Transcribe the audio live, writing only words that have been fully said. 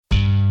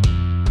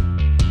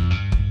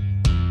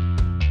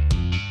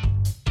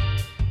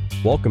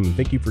Welcome and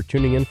thank you for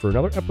tuning in for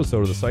another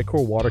episode of the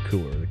Sitecore Water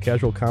Cooler, the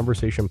casual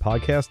conversation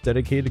podcast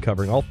dedicated to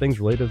covering all things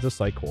related to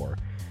Sitecore,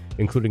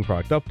 including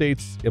product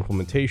updates,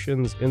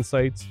 implementations,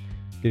 insights,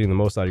 getting the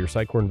most out of your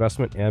Sitecore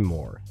investment, and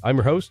more. I'm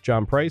your host,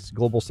 John Price,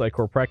 Global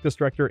Sitecore Practice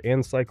Director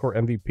and Sitecore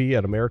MVP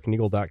at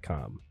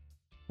AmericanEagle.com.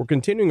 We're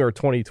continuing our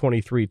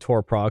 2023 tour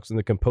of products in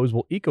the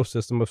composable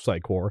ecosystem of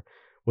Sitecore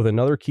with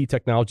another key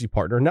technology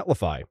partner,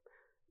 Netlify.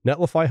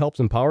 Netlify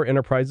helps empower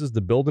enterprises to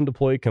build and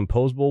deploy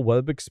composable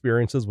web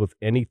experiences with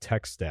any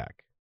tech stack.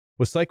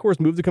 With Sitecore's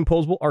move to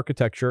composable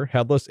architecture,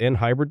 headless, and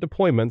hybrid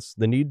deployments,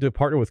 the need to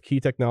partner with key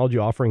technology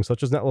offerings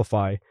such as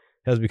Netlify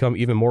has become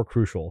even more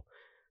crucial.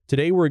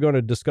 Today, we're going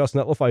to discuss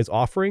Netlify's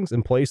offerings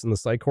and place in the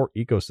Sitecore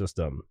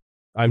ecosystem.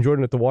 I'm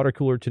joined at the water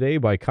cooler today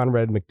by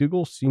Conrad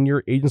McDougall,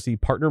 Senior Agency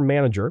Partner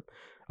Manager.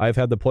 I've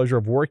had the pleasure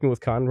of working with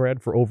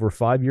Conrad for over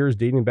 5 years,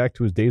 dating back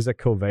to his days at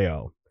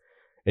Coveo.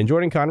 And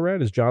joining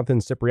Conrad is Jonathan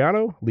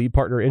Cipriano, Lead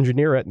Partner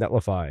Engineer at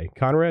Netlify.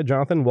 Conrad,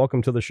 Jonathan,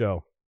 welcome to the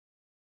show.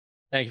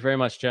 Thank you very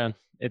much, John.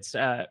 It's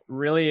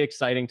really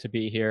exciting to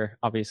be here.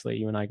 Obviously,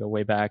 you and I go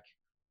way back,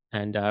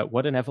 and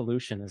what an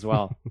evolution as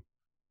well.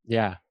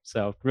 Yeah,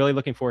 so really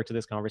looking forward to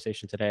this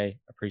conversation today.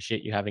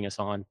 Appreciate you having us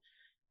on,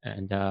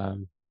 and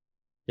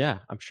yeah,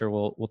 I'm sure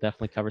we'll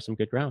definitely cover some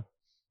good ground.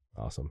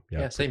 Awesome.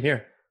 Yeah, same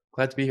here.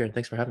 Glad to be here, and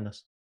thanks for having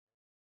us.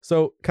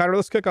 So, Conrad,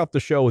 let's kick off the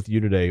show with you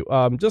today.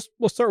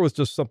 We'll start with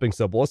just something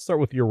simple. Let's start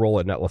with your role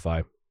at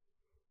Netlify.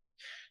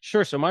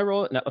 Sure. So my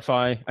role at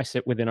Netlify, I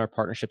sit within our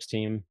partnerships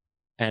team,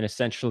 and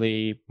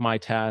essentially my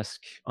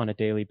task on a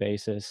daily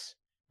basis,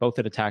 both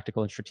at a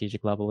tactical and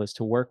strategic level, is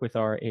to work with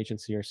our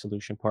agency or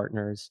solution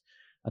partners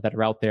that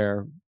are out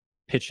there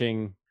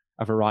pitching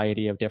a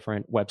variety of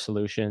different web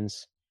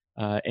solutions,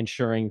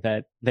 ensuring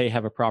that they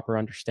have a proper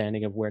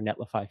understanding of where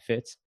Netlify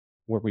fits,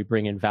 where we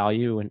bring in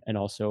value, and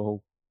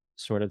also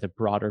sort of the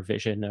broader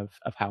vision of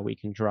how we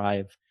can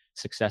drive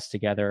success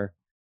together,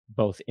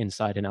 both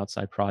inside and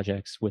outside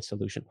projects with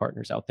solution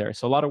partners out there.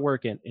 So a lot of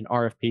work in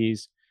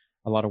RFPs,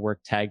 a lot of work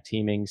tag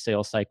teaming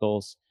sales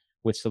cycles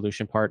with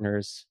solution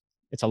partners.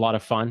 It's a lot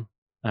of fun.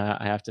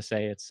 I have to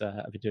say,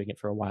 I've been doing it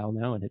for a while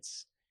now, and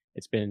it's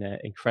been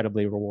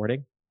incredibly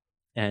rewarding.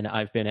 And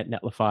I've been at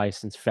Netlify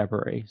since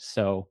February.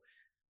 So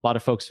a lot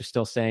of folks are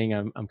still saying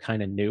I'm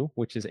kind of new,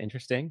 which is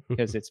interesting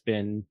because it's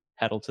been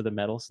pedal to the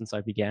metal since I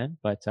began.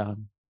 But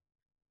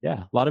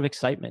yeah, a lot of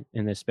excitement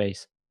in this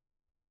space.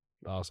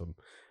 Awesome.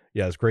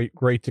 Yeah, it's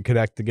great to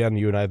connect again.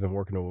 You and I have been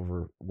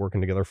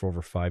working together for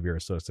over 5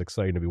 years, so it's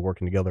exciting to be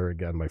working together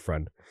again, my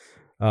friend.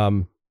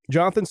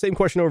 Jonathan, same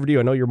question over to you.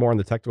 I know you're more on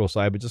the technical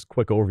side, but just a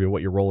quick overview of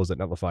what your role is at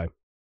Netlify.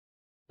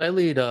 I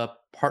lead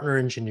partner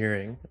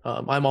engineering.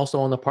 I'm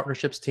also on the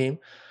partnerships team.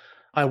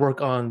 I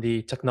work on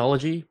the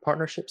technology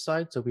partnership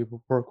side, so we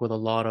work with a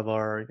lot of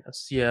our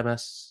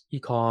CMS,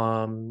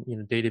 ecom,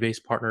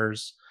 database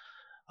partners.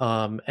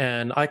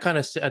 And I kind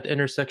of sit at the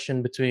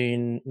intersection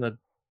between the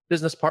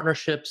business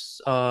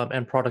partnerships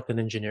and product and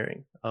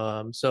engineering.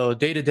 So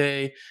day to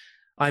day,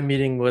 I'm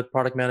meeting with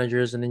product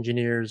managers and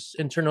engineers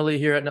internally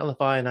here at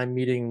Netlify, and I'm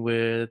meeting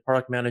with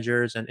product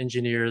managers and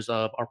engineers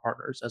of our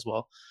partners as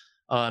well.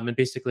 And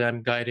basically,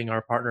 I'm guiding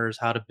our partners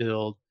how to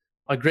build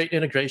a great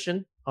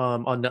integration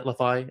on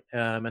Netlify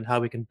and how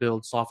we can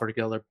build software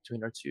together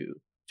between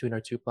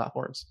our two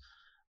platforms.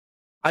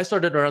 I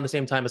started around the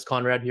same time as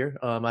Conrad here.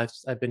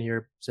 I've been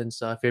here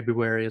since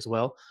February as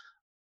well.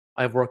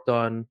 I've worked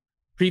on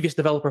previous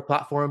developer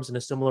platforms in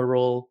a similar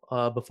role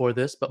before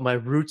this, but my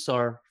roots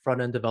are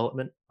front-end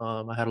development.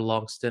 I had a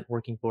long stint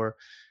working for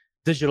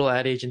digital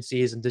ad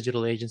agencies and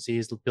digital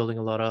agencies, building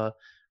a lot of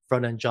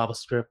front-end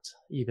JavaScript,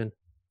 even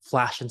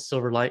Flash and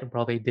Silverlight. I'm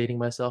probably dating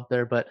myself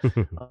there, but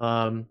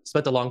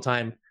spent a long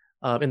time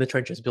in the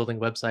trenches building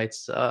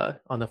websites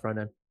on the front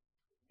end.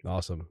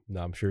 Awesome.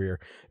 No, I'm sure your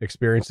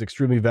experience is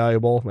extremely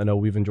valuable. I know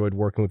we've enjoyed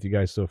working with you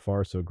guys so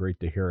far, so great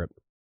to hear it.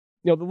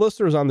 The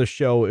listeners on this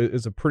show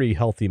is a pretty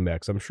healthy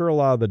mix. I'm sure a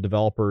lot of the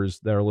developers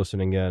that are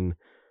listening in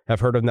have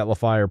heard of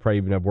Netlify or probably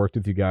even have worked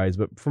with you guys,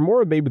 but for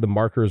more of maybe the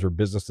marketers or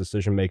business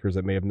decision makers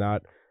that may have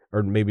not,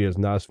 or maybe is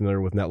not as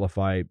familiar with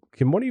Netlify,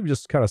 can one of you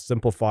just kind of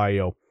simplify,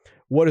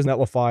 what is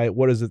Netlify?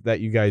 What is it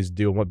that you guys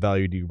do, and what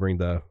value do you bring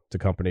to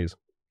companies?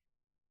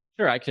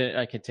 Sure, I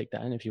could take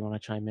that, and if you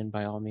want to chime in,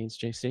 by all means,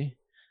 JC.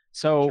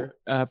 So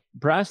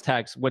brass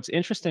tacks, what's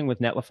interesting with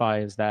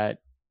Netlify is that,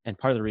 and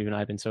part of the reason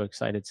I've been so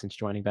excited since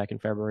joining back in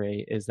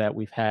February, is that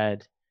we've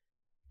had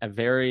a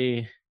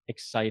very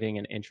exciting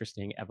and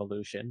interesting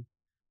evolution.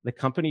 The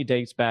company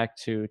dates back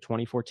to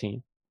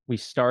 2014. We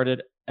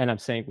started, and I'm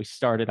saying we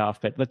started off,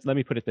 but let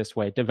me put it this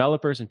way.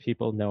 Developers and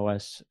people know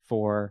us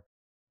for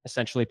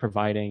essentially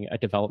providing a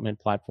development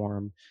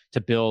platform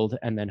to build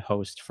and then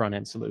host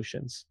front-end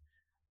solutions.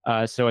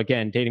 So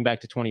again, dating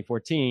back to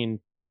 2014,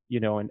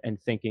 and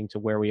thinking to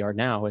where we are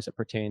now as it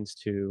pertains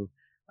to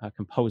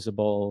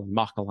composable,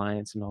 mock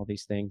alliance, and all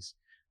these things.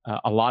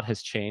 A lot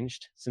has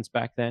changed since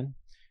back then,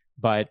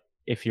 but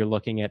if you're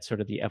looking at sort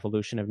of the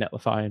evolution of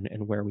Netlify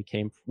and where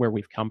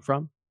we've come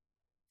from,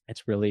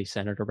 it's really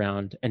centered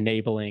around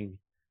enabling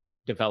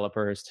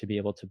developers to be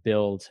able to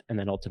build and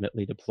then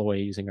ultimately deploy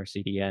using our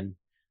CDN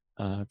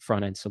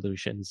front end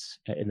solutions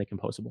in the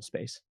composable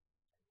space.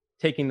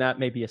 Taking that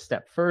maybe a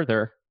step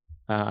further,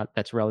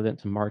 that's relevant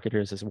to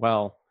marketers as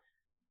well.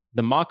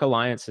 The Mock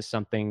Alliance is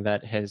something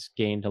that has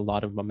gained a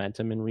lot of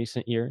momentum in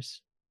recent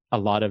years. A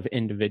lot of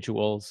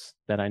individuals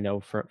that I know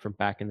from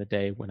back in the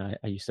day when I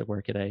used to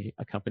work at a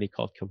company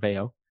called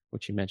Coveo,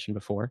 which you mentioned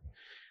before.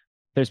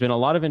 There's been a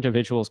lot of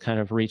individuals kind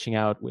of reaching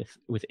out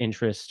with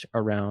interest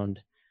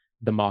around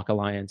the Mock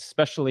Alliance,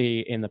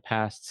 especially in the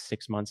past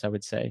 6 months, I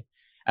would say.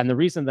 And the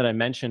reason that I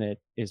mention it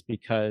is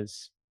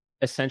because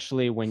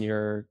essentially when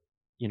you're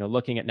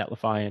looking at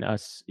Netlify and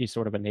us, you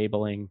sort of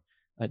enabling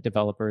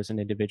developers and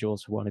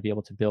individuals who want to be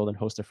able to build and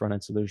host their front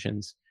end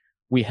solutions,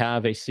 we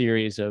have a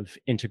series of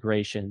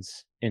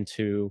integrations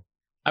into,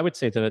 I would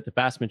say, the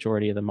vast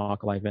majority of the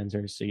Mock Live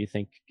vendors. So you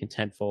think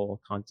Contentful,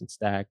 Content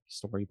Stack,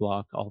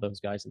 Storyblock, all those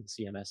guys on the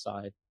CMS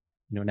side.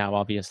 Now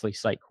obviously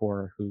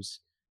Sitecore, who's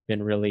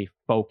been really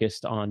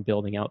focused on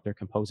building out their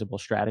composable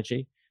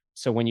strategy.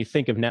 So when you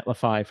think of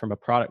Netlify from a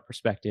product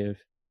perspective,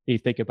 you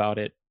think about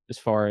it as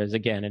far as,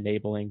 again,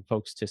 enabling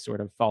folks to sort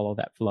of follow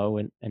that flow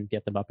and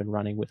get them up and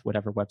running with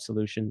whatever web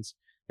solutions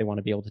they want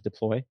to be able to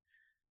deploy.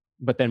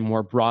 But then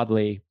more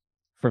broadly,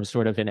 from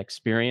sort of an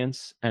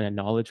experience and a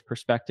knowledge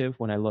perspective,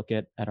 when I look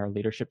at our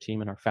leadership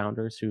team and our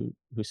founders who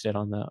sit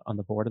on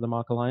the board of the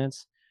Mock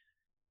Alliance,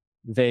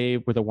 they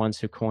were the ones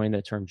who coined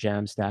the term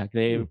Jamstack.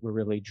 They were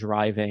really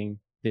driving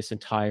this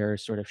entire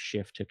sort of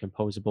shift to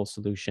composable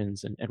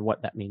solutions and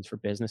what that means for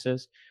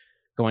businesses,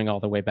 going all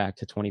the way back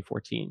to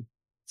 2014.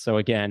 So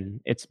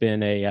again, it's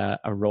been a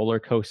roller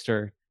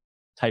coaster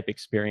type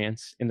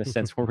experience in the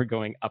sense where we're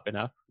going up and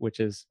up, which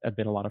has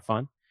been a lot of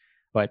fun.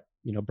 But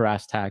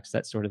brass tacks,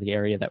 that's sort of the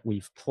area that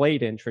we've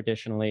played in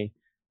traditionally.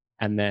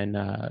 And then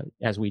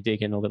as we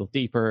dig in a little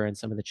deeper and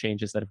some of the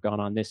changes that have gone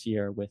on this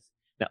year with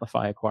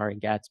Netlify acquiring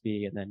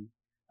Gatsby, and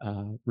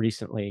then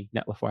recently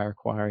Netlify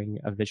acquiring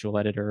a visual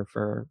editor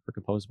for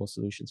composable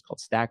solutions called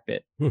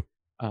StackBit,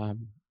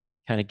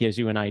 kind of gives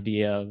you an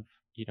idea of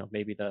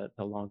maybe the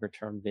longer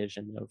term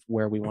vision of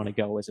where we want to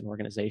go as an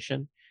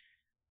organization.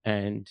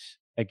 And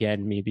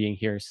again, me being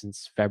here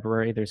since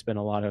February, there's been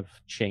a lot of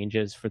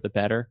changes for the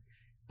better,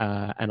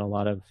 and a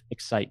lot of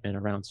excitement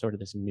around sort of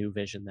this new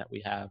vision that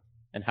we have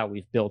and how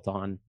we've built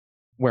on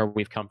where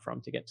we've come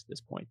from to get to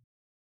this point.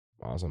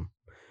 Awesome.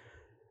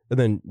 And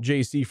then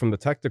JC, from the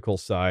technical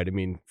side, I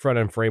mean, front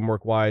end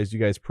framework wise, you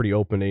guys pretty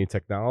open to any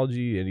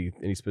technology,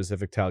 any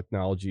specific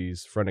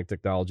technologies, front end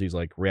technologies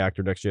like React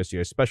or Next.js you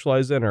guys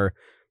specialize in, or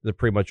is it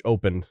pretty much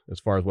open as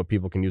far as what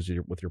people can use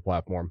with your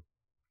platform?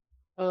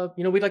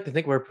 We'd like to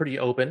think we're pretty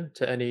open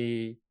to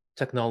any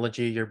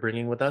technology you're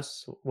bringing with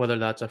us, whether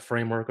that's a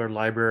framework or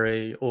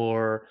library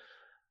or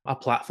a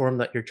platform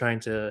that you're trying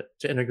to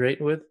integrate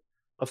with.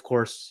 Of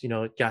course,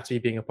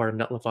 Gatsby being a part of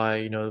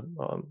Netlify,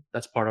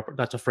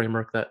 that's a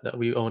framework that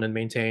we own and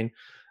maintain.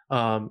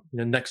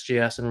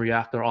 Next.js and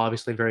React are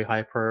obviously very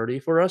high priority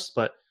for us,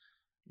 but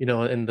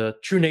in the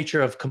true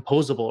nature of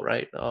composable,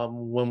 right?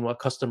 When a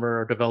customer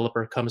or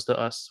developer comes to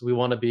us, we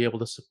want to be able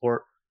to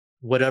support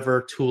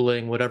whatever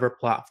tooling, whatever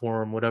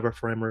platform, whatever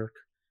framework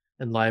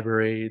and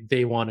library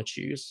they want to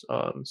choose.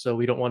 So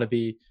we don't want to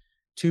be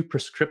too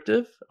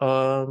prescriptive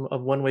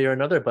of one way or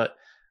another, but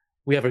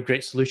we have a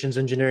great solutions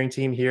engineering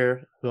team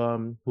here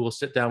who will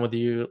sit down with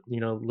you,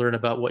 learn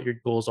about what your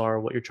goals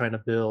are, what you're trying to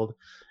build,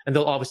 and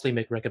they'll obviously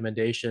make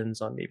recommendations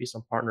on maybe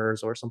some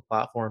partners or some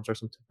platforms or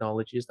some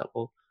technologies that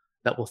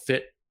will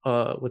fit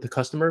with the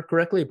customer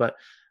correctly. But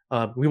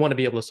we want to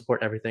be able to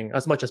support everything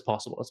as much as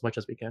possible, as much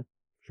as we can.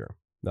 Sure.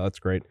 No, that's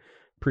great.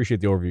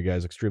 Appreciate the overview,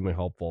 guys. Extremely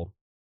helpful.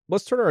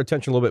 Let's turn our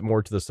attention a little bit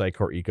more to the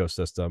Sitecore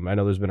ecosystem. I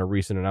know there's been a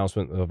recent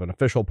announcement of an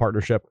official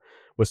partnership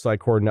with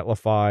Sitecore and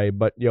Netlify,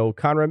 but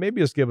Conrad,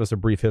 maybe just give us a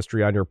brief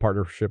history on your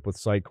partnership with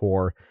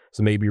Sitecore,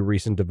 so maybe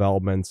recent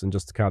developments and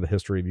just kind of the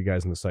history of you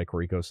guys in the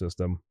Sitecore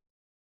ecosystem.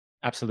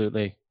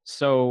 Absolutely.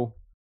 So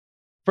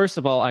first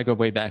of all, I go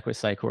way back with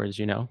Sitecore, as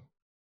you know.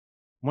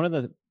 One of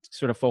the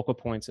sort of focal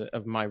points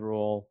of my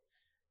role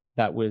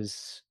that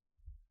was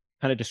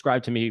kind of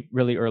described to me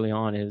really early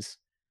on is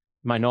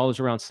my knowledge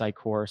around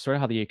Sitecore, sort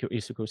of how the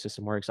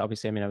ecosystem works.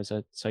 Obviously, I mean, I was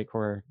a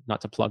Sitecore, not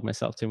to plug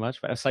myself too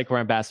much, but a Sitecore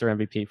ambassador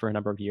MVP for a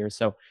number of years.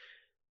 So,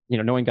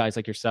 knowing guys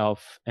like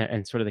yourself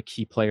and sort of the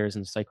key players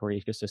in the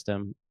Sitecore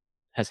ecosystem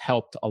has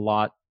helped a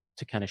lot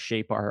to kind of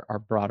shape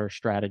our broader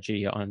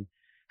strategy on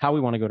how we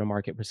want to go to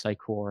market with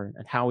Sitecore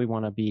and how we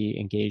want to be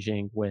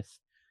engaging with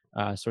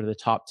sort of the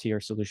top tier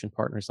solution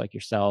partners like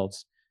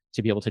yourselves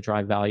to be able to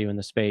drive value in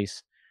the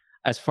space.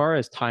 As far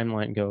as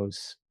timeline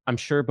goes, I'm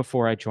sure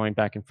before I joined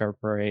back in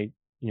February,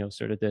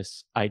 sort of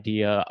this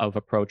idea of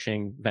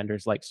approaching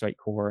vendors like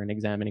Sitecore and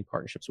examining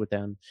partnerships with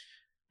them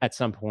at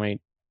some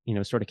point,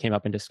 sort of came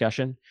up in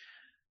discussion.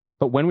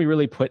 But when we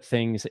really put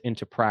things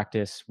into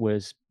practice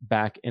was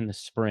back in the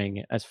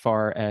spring, as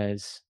far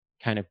as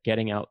kind of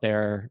getting out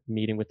there,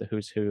 meeting with the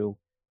who's who,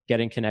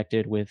 getting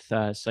connected with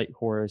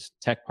Sitecore's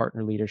tech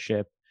partner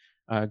leadership,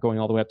 going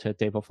all the way up to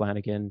Dave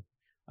O'Flanagan,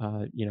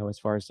 as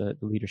far as the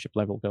leadership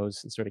level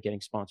goes, and sort of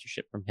getting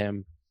sponsorship from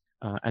him,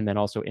 and then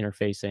also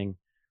interfacing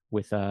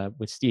with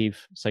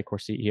Steve, Sitecore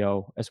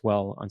CEO, as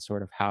well, on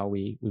sort of how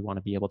we want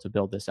to be able to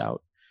build this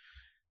out.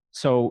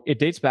 So it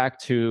dates back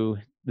to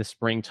the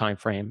spring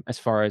timeframe as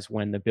far as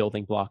when the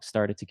building blocks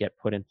started to get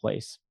put in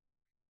place.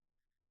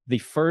 The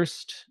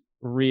first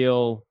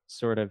real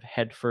sort of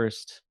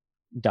headfirst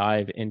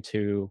dive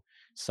into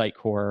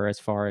Sitecore as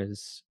far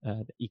as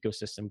the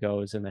ecosystem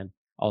goes, and then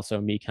also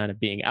me kind of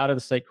being out of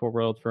the Sitecore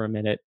world for a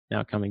minute,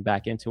 now coming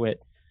back into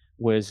it,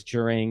 was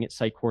during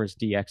Sitecore's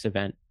DX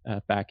event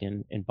back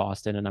in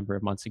Boston a number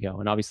of months ago.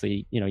 And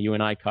obviously, you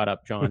and I caught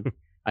up, John.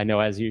 I know,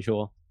 as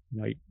usual,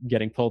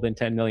 getting pulled in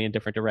 10 million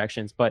different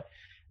directions, but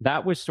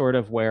that was sort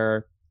of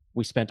where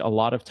we spent a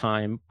lot of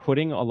time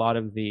putting a lot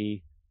of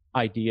the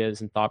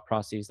ideas and thought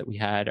processes that we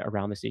had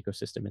around this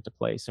ecosystem into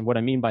place. And what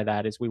I mean by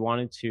that is we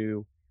wanted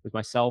to, with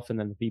myself and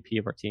then the VP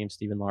of our team,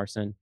 Stephen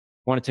Larson,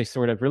 wanted to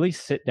sort of really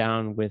sit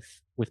down with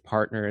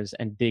partners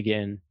and dig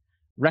in,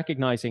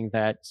 recognizing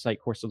that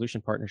Sitecore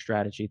solution partner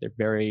strategy, they're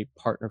very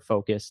partner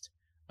focused,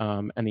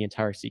 and the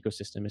entire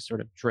ecosystem is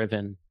sort of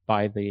driven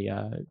by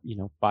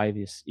by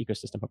this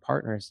ecosystem of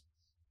partners.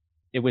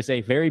 It was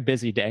a very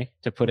busy day,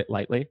 to put it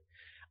lightly.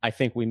 I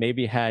think we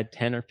maybe had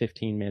 10 or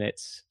 15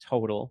 minutes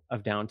total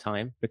of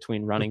downtime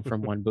between running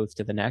from one booth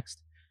to the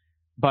next.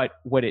 But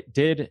what it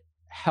did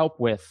help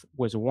with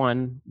was,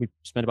 one, we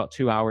spent about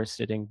 2 hours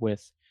sitting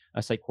with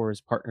Sitecore's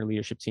partner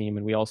leadership team.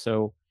 And we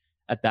also,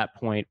 at that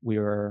point, we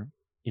were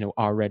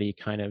already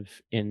kind of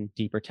in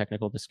deeper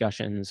technical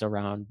discussions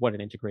around what an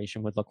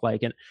integration would look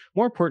like. And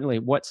more importantly,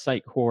 what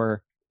Sitecore,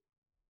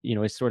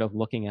 is sort of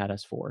looking at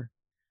us for.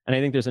 And I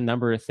think there's a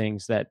number of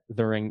things that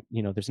there's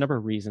a number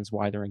of reasons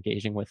why they're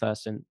engaging with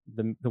us. And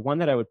the one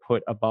that I would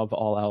put above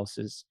all else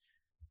is,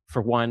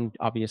 for one,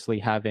 obviously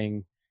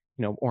having,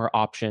 more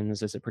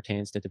options as it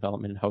pertains to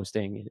development and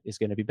hosting is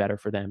going to be better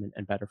for them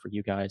and better for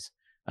you guys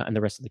and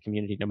the rest of the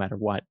community, no matter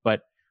what.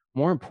 But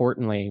more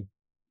importantly,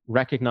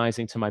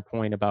 recognizing, to my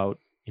point about,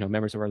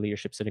 members of our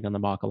leadership sitting on the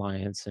Mock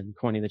Alliance and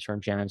coining the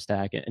term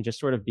Jamstack, and just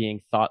sort of being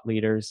thought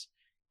leaders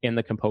in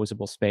the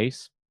composable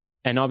space.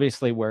 And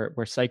obviously where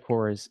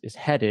Sitecore is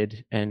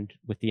headed, and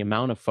with the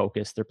amount of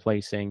focus they're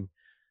placing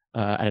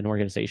at an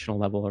organizational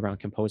level around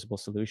composable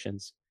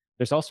solutions,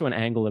 there's also an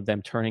angle of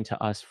them turning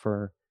to us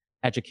for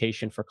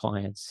education for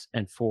clients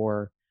and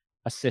for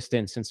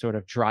assistance in sort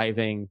of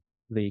driving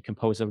the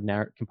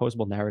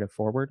composable narrative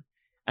forward,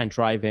 and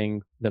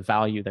driving the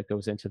value that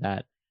goes into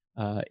that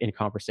in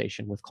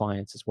conversation with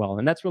clients as well.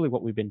 And that's really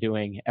what we've been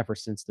doing ever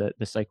since the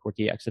Sitecore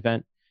DX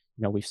event.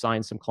 We've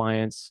signed some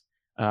clients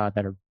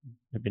that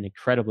have been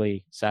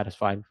incredibly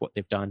satisfied with what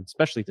they've done,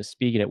 especially the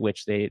speed at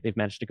which they've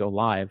managed to go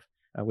live,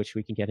 which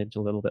we can get into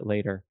a little bit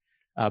later.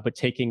 But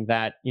taking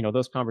that,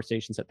 those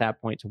conversations at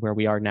that point to where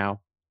we are now,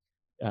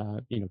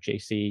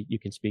 JC, you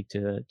can speak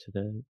to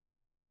the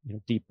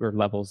deeper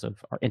levels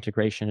of our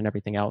integration and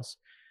everything else.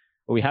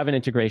 But we have an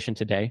integration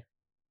today.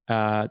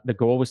 The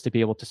goal was to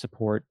be able to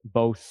support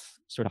both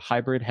sort of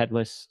hybrid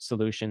headless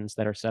solutions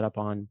that are set up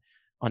on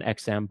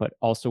XM, but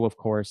also, of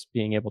course,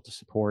 being able to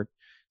support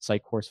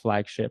Sitecore's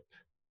flagship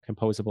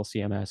composable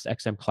CMS,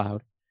 XM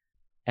Cloud.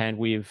 And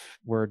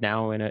we're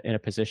now in a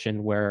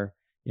position where,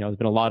 there's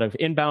been a lot of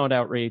inbound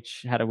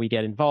outreach. How do we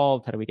get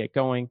involved? How do we get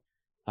going?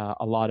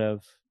 A lot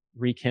of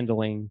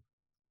rekindling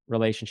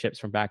relationships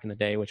from back in the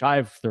day, which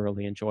I've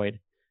thoroughly enjoyed,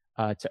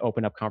 to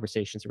open up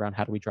conversations around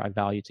how do we drive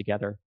value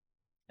together.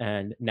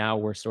 And now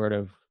we're sort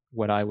of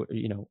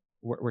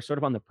we're sort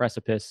of on the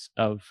precipice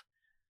of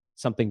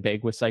something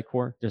big with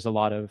Sitecore. There's a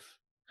lot of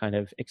kind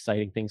of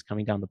exciting things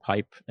coming down the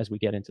pipe as we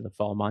get into the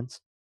fall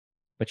months.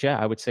 But yeah,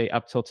 I would say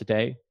up till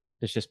today,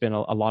 there's just been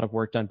a lot of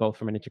work done, both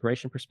from an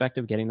integration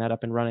perspective, getting that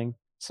up and running,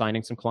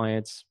 signing some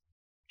clients,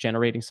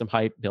 generating some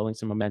hype, building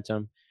some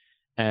momentum.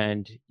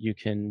 And you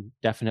can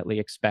definitely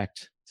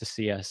expect to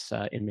see us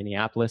in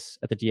Minneapolis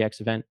at the DX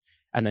event,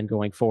 and then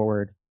going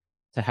forward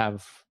to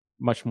have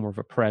much more of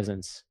a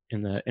presence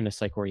in the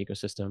Sitecore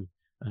ecosystem,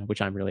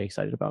 which I'm really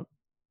excited about.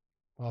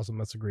 Awesome.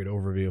 That's a great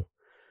overview.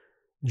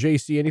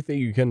 JC, anything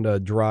you can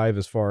drive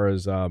as far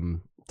as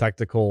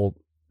technical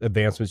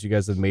advancements you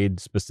guys have made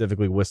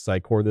specifically with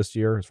Sitecore this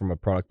year from a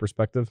product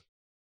perspective?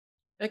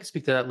 I can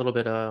speak to that a little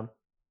bit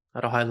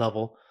at a high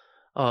level.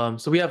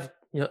 So we have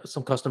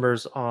some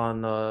customers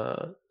on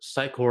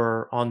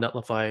Sitecore on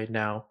Netlify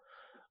now.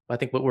 I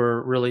think what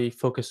we're really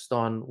focused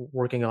on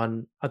working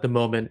on at the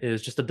moment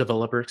is just the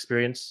developer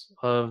experience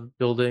of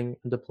building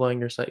and deploying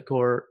your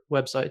Sitecore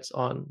websites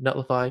on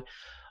Netlify,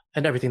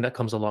 and everything that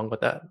comes along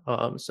with that.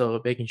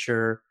 So making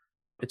sure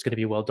it's going to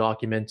be well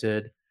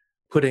documented,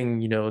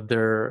 putting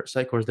their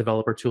Sitecore's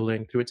developer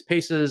tooling through its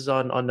paces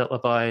on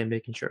Netlify, and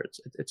making sure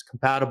it's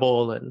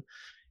compatible, and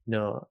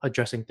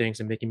addressing things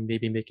and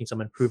making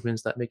some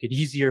improvements that make it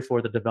easier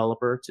for the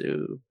developer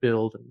to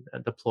build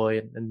and deploy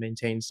and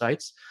maintain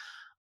sites.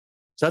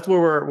 So that's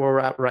where we're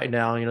at right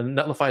now.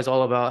 Netlify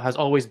has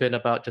always been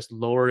about just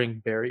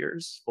lowering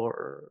barriers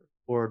for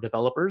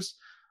developers,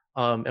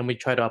 and we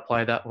try to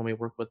apply that when we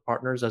work with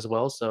partners as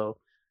well. So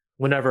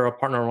whenever a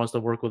partner wants to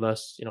work with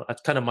us,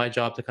 that's kind of my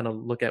job to kind of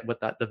look at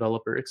what that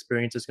developer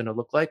experience is going to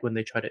look like when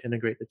they try to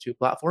integrate the two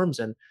platforms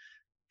and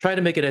try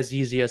to make it as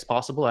easy as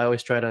possible. I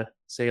always try to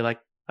say like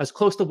as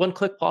close to one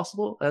click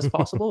possible as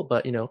possible,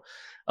 but you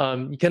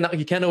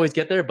can't always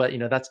get there, but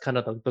that's kind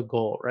of the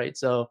goal, right?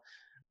 So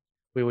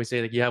we always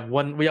say like we have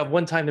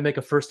one time to make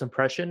a first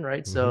impression,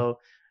 right? Mhm. So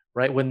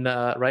right when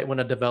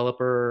a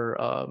developer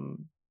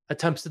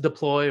attempts to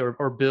deploy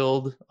or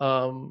build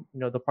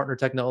the partner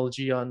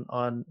technology on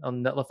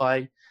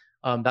Netlify,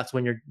 that's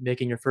when you're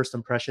making your first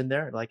impression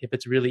there. Like if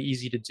it's really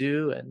easy to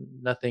do and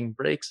nothing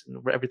breaks and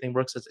everything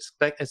works as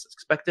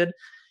expected,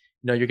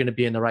 you're going to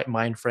be in the right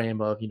mind frame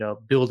of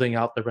building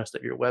out the rest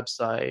of your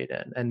website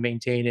and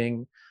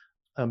maintaining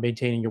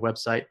your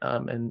website,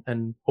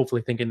 and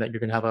hopefully thinking that you're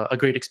going to have a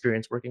great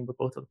experience working with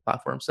both of the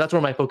platforms. So that's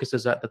where my focus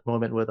is at the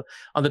moment, with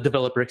on the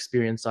developer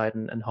experience side,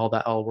 and how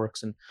that all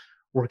works, and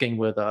working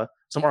with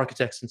some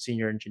architects and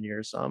senior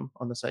engineers on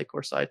the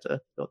Sitecore side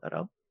to build that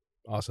out.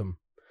 Awesome.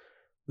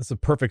 This is a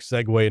perfect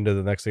segue into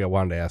the next thing I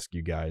wanted to ask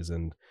you guys.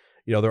 And,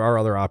 there are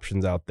other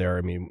options out there.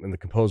 I mean, in the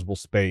composable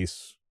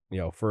space,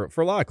 for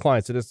a lot of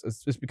clients,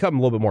 it's become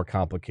a little bit more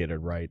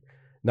complicated, right?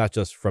 Not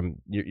just from,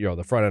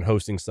 the front end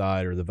hosting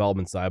side or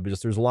development side, but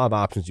just there's a lot of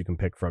options you can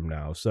pick from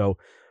now. So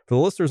for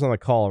the listeners on the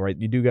call, right,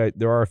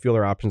 there are a few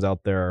other options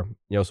out there,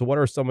 so what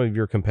are some of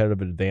your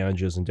competitive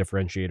advantages and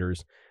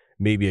differentiators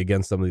maybe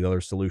against some of the other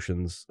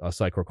solutions a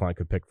Sitecore client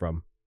could pick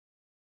from?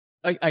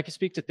 I can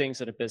speak to things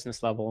at a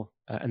business level,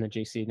 and then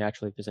JC,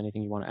 naturally, if there's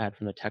anything you want to add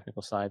from the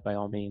technical side, by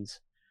all means.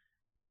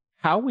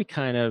 How we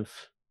kind of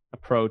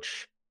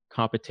approach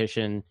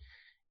competition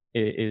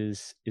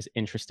is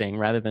interesting,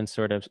 rather than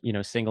sort of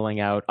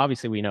singling out.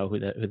 Obviously, we know who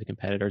the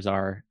competitors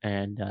are,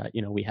 and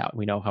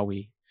we know how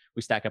we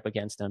stack up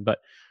against them. But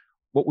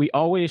what we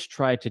always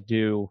try to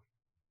do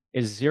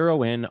is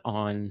zero in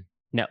on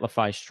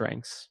Netlify's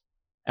strengths.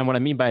 And what I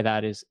mean by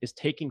that is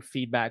taking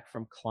feedback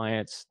from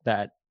clients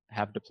that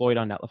have deployed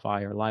on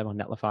Netlify or live on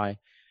Netlify,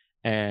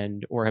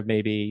 and or have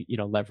maybe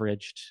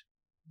leveraged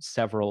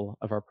several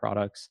of our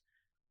products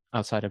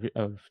outside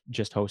of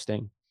just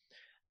hosting,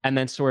 and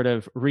then sort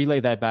of relay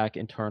that back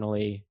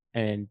internally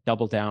and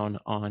double down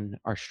on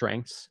our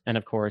strengths. And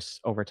of course,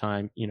 over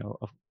time,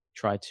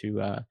 try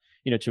to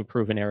to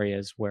improve in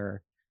areas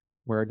where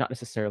we're not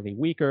necessarily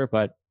weaker,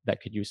 but that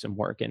could use some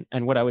work.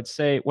 And what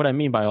I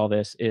mean by all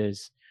this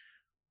is,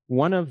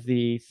 one of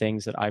the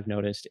things that I've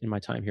noticed in my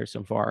time here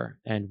so far,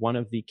 and one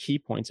of the key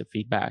points of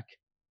feedback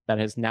that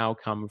has now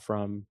come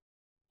from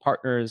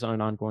partners on an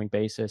ongoing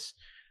basis,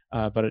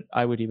 but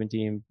I would even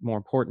deem more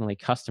importantly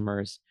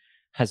customers,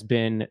 has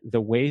been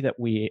the way that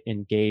we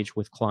engage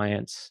with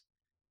clients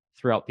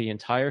throughout the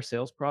entire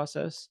sales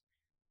process,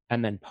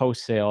 and then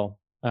post sale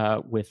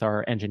with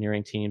our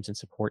engineering teams and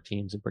support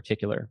teams in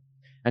particular.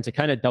 And to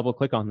kind of double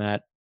click on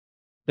that,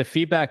 the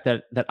feedback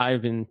that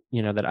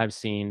I've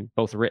seen,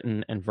 both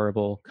written and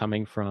verbal,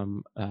 coming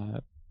from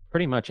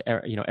pretty much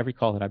every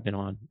call that I've been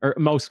on, or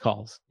most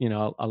calls.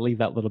 I'll leave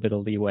that little bit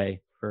of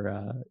leeway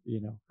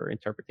for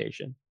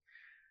interpretation.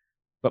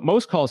 But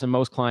most calls and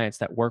most clients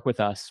that work with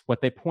us,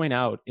 what they point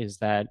out is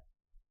that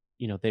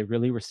they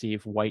really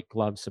receive white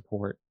glove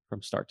support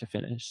from start to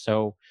finish.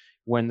 So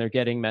when they're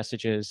getting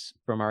messages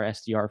from our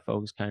SDR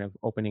folks kind of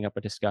opening up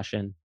a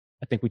discussion,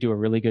 I think we do a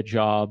really good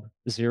job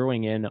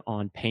zeroing in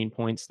on pain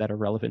points that are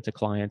relevant to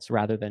clients,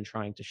 rather than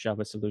trying to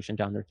shove a solution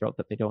down their throat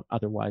that they don't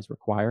otherwise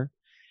require.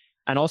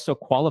 And also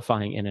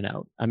qualifying in and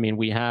out. I mean,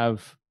 we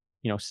have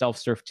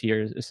self-serve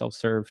tiers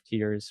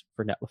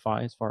for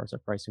Netlify as far as our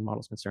pricing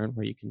model is concerned,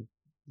 where you can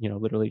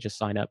literally just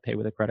sign up, pay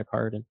with a credit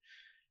card, and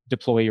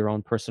deploy your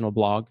own personal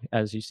blog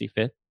as you see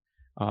fit,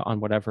 on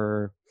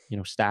whatever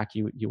stack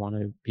you want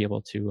to be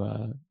able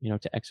to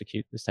to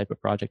execute this type of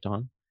project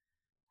on.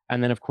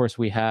 And then of course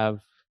we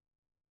have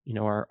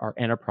our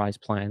enterprise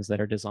plans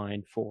that are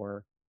designed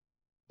for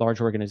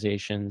large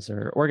organizations,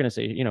 or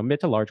mid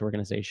to large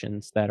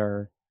organizations that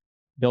are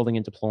building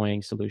and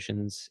deploying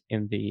solutions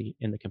in the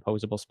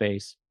composable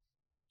space.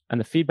 And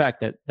the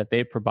feedback that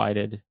they've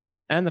provided,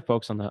 and the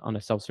folks on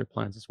the self-serve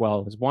plans as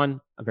well, is,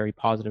 one, a very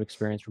positive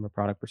experience from a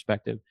product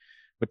perspective.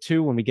 But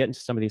two, when we get into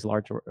some of these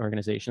large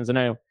organizations, and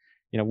I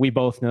know, we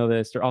both know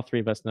this, or all three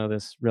of us know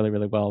this really,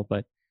 really well,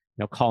 but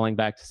calling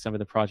back to some of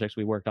the projects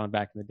we worked on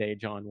back in the day,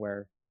 John,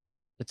 where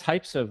the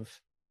types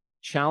of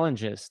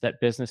challenges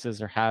that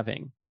businesses are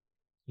having,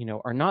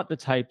 are not the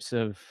types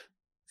of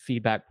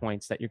feedback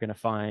points that you're going to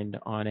find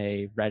on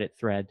a Reddit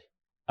thread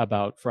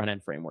about front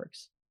end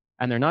frameworks.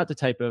 And they're not the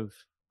type of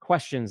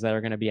questions that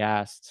are going to be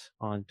asked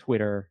on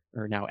Twitter,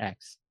 or now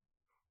X.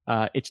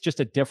 It's just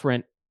a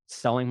different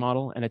selling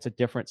model, and it's a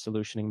different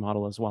solutioning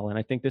model as well. And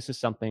I think this is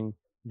something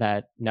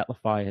that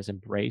Netlify has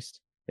embraced.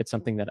 It's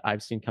something that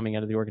I've seen coming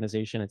out of the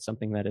organization. It's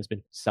something that has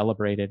been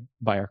celebrated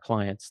by our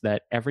clients,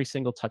 that every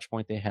single touch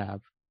point they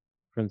have,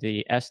 from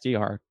the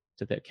SDR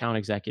to the account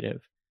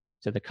executive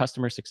to the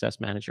customer success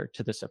manager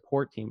to the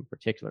support team in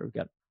particular, we've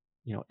got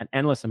an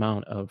endless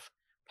amount of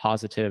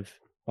positive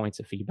points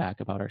of feedback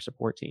about our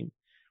support team,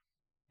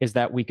 is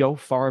that we go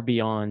far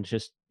beyond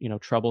just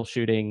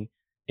troubleshooting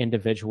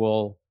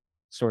individual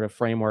sort of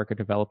framework or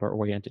developer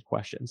oriented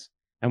questions.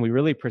 And we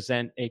really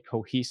present a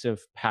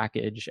cohesive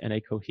package and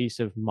a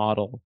cohesive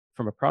model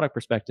from a product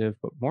perspective,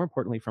 but more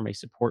importantly, from a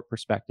support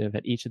perspective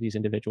at each of these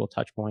individual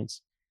touch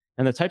points.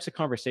 And the types of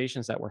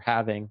conversations that we're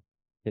having,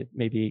 that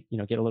maybe,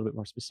 get a little bit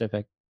more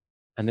specific.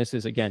 And this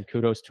is, again,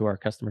 kudos to our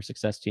customer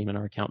success team and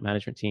our account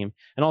management team,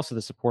 and also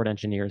the support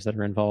engineers that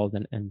are involved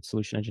and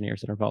solution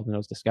engineers that are involved in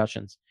those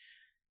discussions,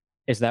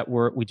 is that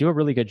we do a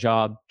really good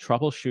job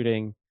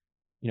troubleshooting,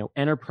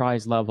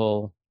 enterprise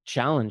level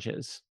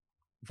challenges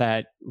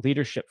that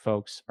leadership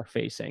folks are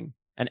facing,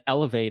 and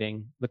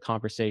elevating the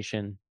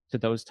conversation to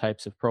those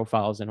types of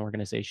profiles and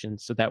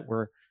organizations, so that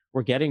we're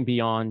getting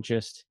beyond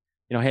just,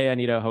 hey, I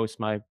need to host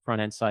my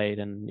front end site,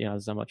 and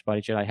there's how much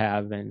budget I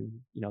have, and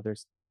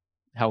there's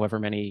however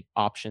many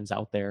options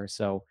out there,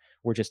 so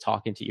we're just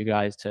talking to you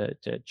guys to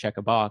check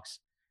a box.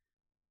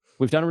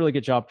 We've done a really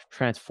good job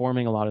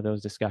transforming a lot of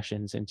those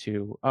discussions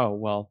into, oh,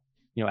 well,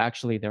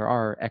 actually there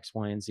are X,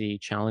 Y, and Z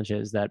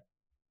challenges that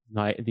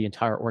the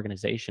entire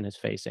organization is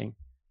facing,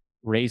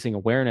 raising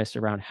awareness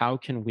around how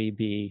can we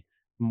be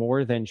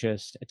more than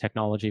just a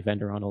technology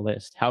vendor on a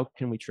list? How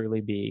can we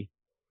truly be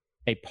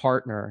a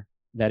partner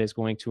that is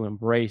going to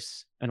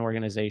embrace an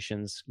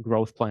organization's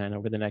growth plan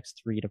over the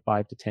next 3 to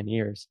 5 to 10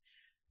 years?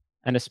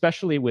 And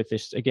especially with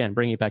this, again,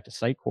 bringing it back to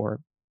Sitecore,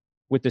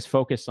 with this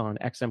focus on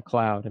XM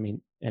Cloud,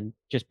 and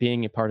just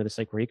being a part of the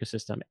Sitecore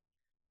ecosystem,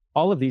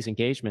 all of these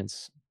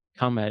engagements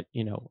come at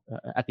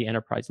the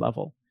enterprise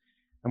level.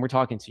 And we're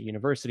talking to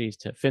universities,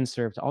 to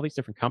FinServ, to all these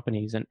different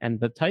companies, and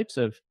the types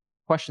of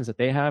questions that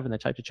they have and the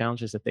types of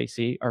challenges that they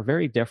see are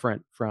very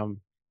different from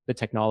the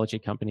technology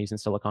companies in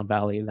Silicon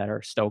Valley that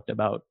are stoked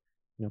about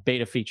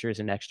beta features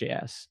in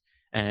Next.js,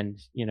 and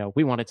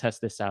we want to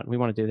test this out and we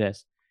want to do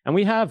this. And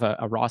we have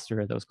a roster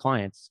of those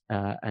clients,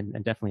 and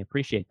definitely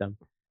appreciate them.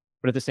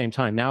 But at the same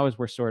time, now as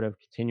we're sort of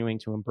continuing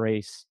to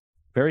embrace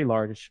very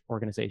large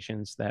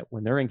organizations that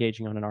when they're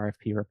engaging on an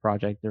RFP or a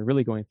project, they're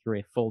really going through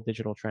a full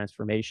digital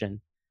transformation.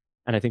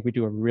 And I think we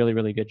do a really,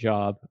 really good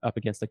job up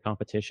against the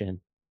competition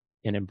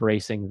in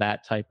embracing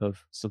that type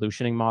of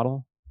solutioning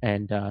model,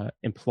 and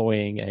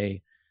employing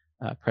a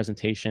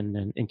presentation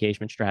and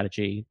engagement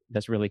strategy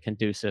that's really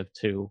conducive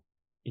to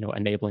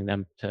enabling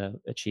them to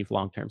achieve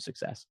long-term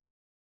success.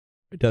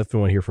 I definitely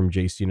want to hear from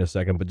JC in a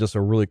second, but just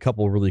a really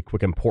couple of really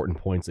quick important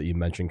points that you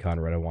mentioned,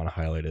 Conrad, I want to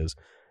highlight is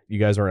you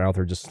guys aren't out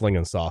there just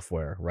slinging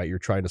software, right? You're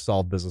trying to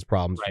solve business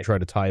problems, Right. you try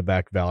to tie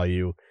back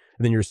value,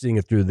 and then you're seeing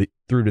it through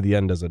to the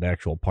end as an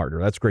actual partner.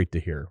 That's great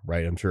to hear,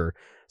 right? I'm sure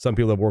some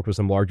people that work with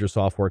some larger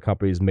software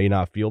companies may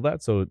not feel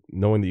that. So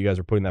knowing that you guys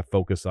are putting that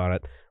focus on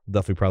it will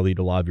definitely probably lead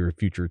to a lot of your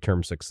future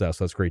term success.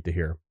 That's great to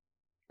hear.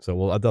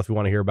 So I definitely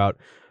want to hear about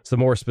some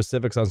more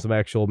specifics on some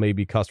actual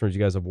maybe customers you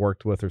guys have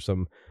worked with, or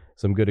some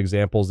good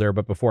examples there.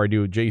 But before I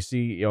do,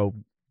 JC,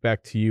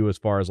 back to you as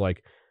far as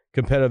like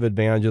competitive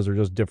advantages or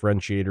just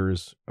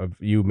differentiators of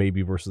you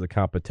maybe versus the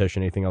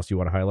competition. Anything else you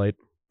want to highlight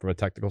from a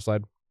technical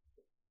side?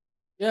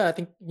 Yeah, I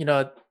think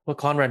what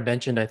Conrad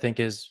mentioned, I think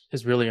is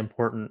really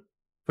important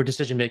for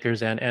decision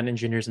makers and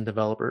engineers and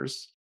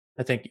developers.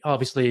 I think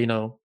obviously,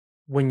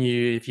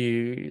 if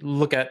you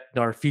look at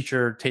our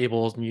feature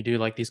tables and you do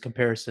like these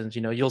comparisons,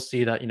 you'll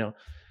see that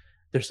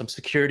there's some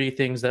security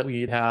things that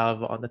we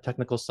have on the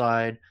technical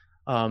side,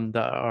 that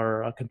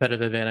are a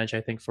competitive advantage,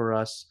 I think, for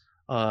us.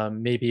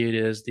 Maybe it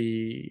is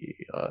the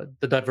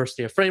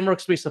diversity of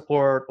frameworks we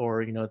support,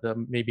 or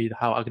the maybe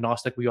how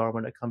agnostic we are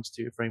when it comes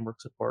to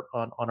framework support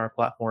on our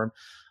platform.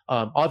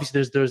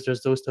 Obviously, there's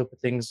those type of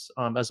things,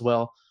 as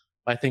well.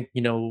 I think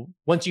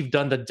once you've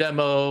done the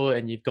demo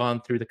and you've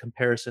gone through the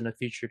comparison of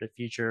feature to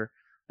feature,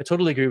 I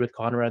totally agree with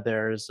Conrad.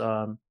 There is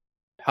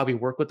how we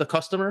work with the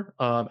customer,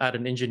 at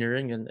an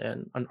engineering and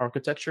an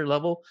architecture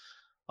level,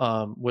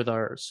 with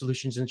our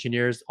solutions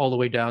engineers all the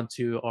way down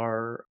to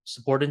our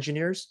support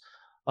engineers,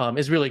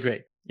 is really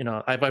great.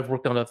 I've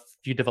worked on a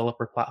few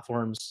developer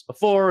platforms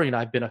before.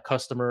 I've been a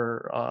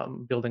customer,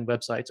 building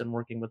websites and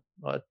working with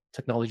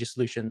technology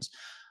solutions,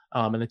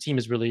 and the team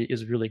is really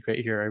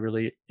great here. I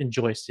really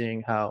enjoy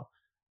seeing how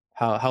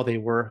they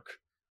work.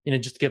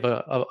 Just to give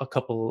a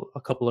couple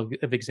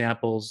of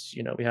examples.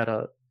 We had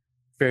a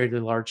very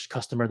large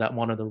customer that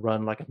wanted to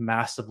run like a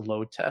massive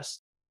load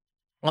test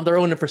on their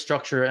own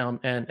infrastructure,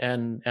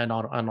 and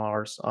on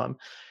ours.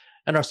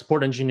 And our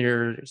support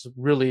engineers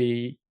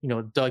really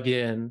dug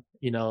in,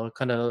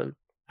 kind of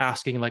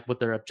asking like what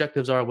their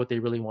objectives are, what they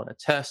really want to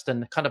test,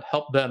 and kind of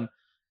help them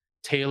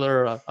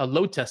tailor a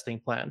load testing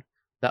plan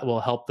that will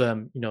help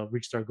them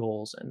reach their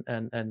goals,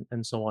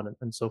 and so on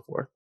and so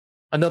forth.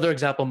 Another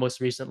example, most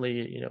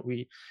recently,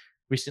 we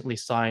recently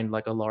signed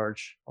like a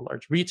large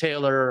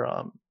retailer,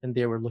 and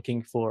they were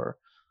looking for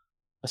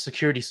a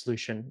security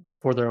solution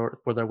for their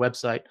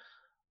website.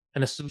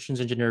 And a solutions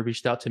engineer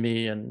reached out to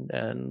me, and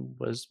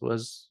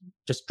was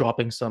just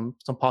dropping some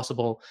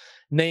possible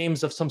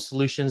names of some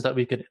solutions that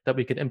we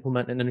could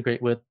implement and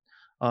integrate with,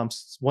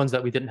 ones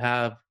that we didn't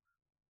have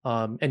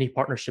any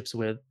partnerships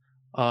with.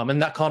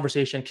 And that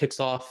conversation kicks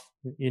off,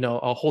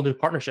 a whole new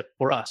partnership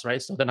for us,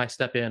 right? So then I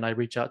step in, I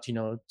reach out,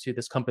 to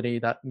this company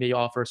that may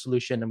offer a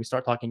solution, and we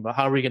start talking about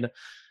how we're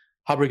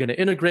going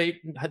to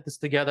integrate this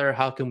together.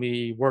 How can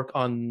we work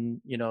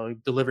on,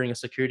 delivering a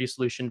security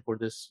solution for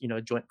this,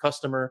 joint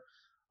customer?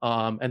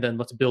 And then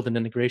let's build an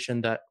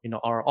integration that,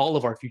 all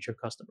of our future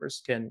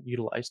customers can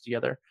utilize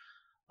together.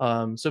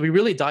 So we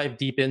really dive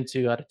deep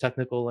into at a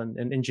technical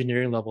and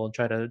engineering level and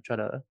try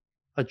to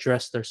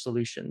address their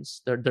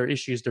solutions, their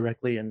issues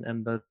directly,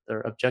 and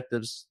their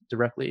objectives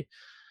directly.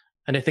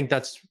 And I think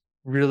that's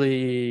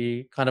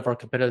really kind of our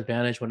competitive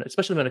advantage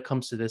especially when it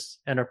comes to this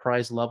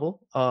enterprise level,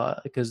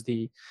 because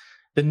the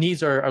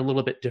needs are a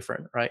little bit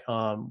different, right?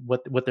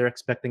 What they're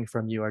expecting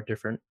from you are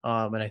different,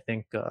 and I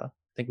think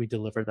we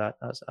deliver that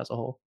as a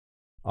whole.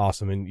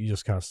 Awesome. And you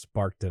just kind of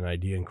sparked an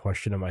idea and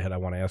question in my head. I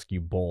want to ask you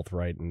both,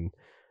 right? And,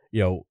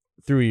 you know,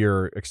 through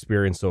your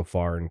experience so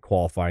far in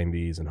qualifying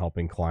these and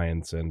helping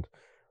clients and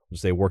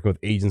let's say working with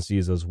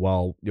agencies as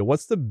well,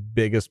 what's the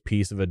biggest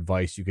piece of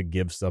advice you could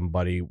give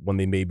somebody when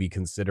they may be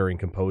considering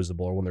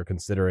composable or when they're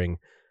considering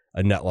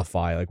a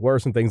Netlify? Like, what are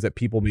some things that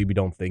people maybe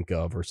don't think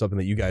of or something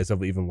that you guys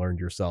have even learned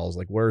yourselves?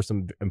 Like, what are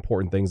some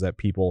important things that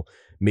people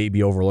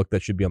maybe overlook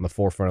that should be on the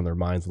forefront of their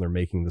minds when they're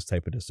making this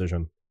type of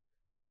decision?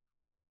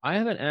 I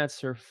have an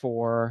answer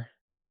for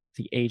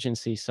the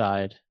agency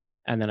side,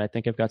 and then I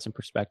think I've got some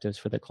perspectives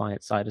for the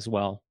client side as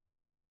well.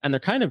 And they're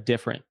kind of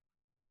different,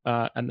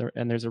 and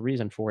there's a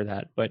reason for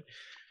that. But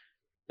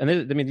I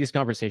mean, these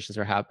conversations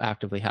are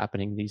actively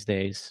happening these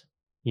days.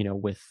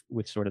 With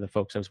sort of the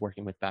folks I was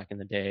working with back in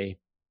the day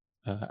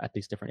at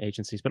these different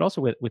agencies, but also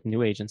with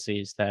new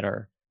agencies that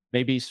are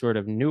maybe sort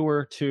of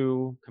newer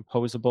to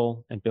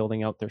composable and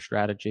building out their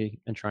strategy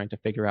and trying to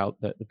figure out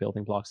the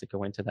building blocks that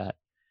go into that.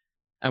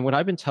 And what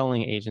I've been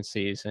telling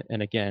agencies,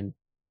 and again,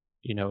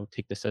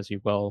 take this as you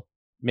will,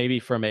 maybe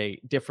from a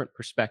different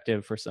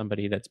perspective for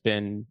somebody that's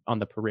been on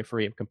the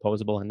periphery of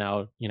composable and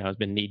now, has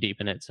been knee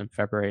deep in it since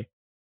February.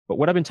 But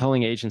what I've been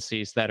telling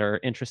agencies that are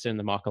interested in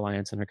the Mock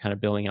Alliance and are kind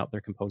of building out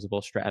their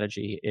composable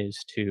strategy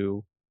is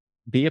to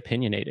be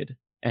opinionated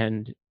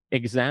and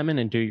examine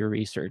and do your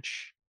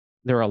research.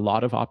 There are a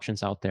lot of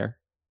options out there.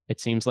 It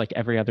seems like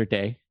every other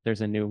day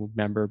there's a new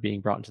member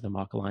being brought into the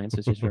Mock Alliance,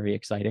 which is very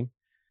exciting.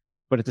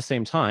 But at the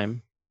same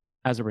time,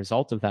 as a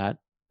result of that,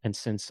 and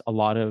since a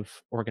lot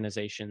of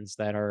organizations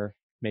that are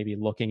maybe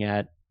looking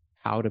at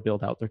how to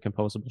build out their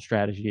composable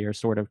strategy are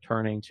sort of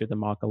turning to the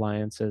Mock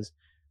Alliances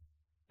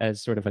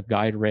as sort of a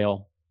guide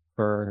rail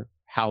for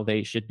how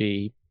they should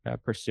be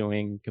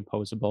pursuing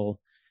composable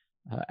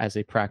as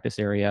a practice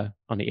area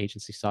on the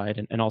agency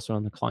side and also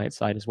on the client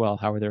side as well.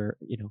 How are there,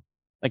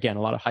 again,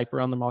 a lot of hype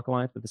around the Mock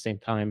Alliance, but at the same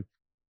time,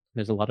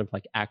 there's a lot of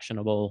like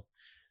actionable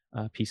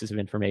pieces of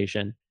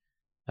information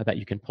that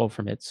you can pull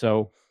from it.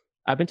 So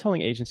I've been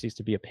telling agencies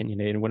to be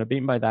opinionated. And what I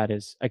mean by that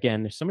is,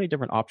 again, there's so many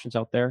different options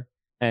out there.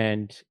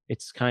 And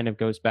it's kind of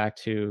goes back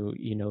to,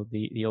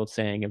 the old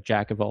saying of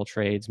jack of all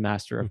trades,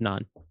 master of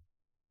none.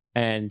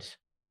 And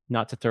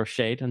not to throw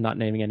shade, I'm not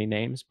naming any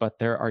names, but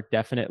there are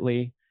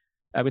definitely,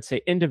 I would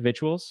say,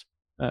 individuals,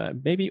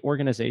 maybe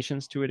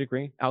organizations to a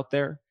degree out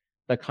there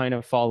that kind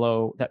of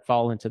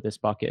fall into this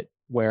bucket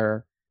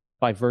where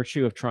by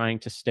virtue of trying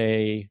to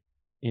stay,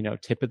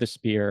 tip of the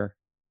spear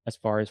as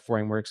far as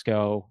frameworks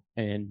go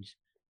and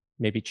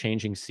maybe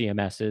changing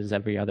CMSs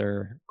every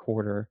other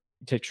quarter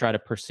to try to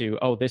pursue,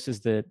 oh, this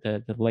is the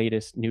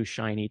latest new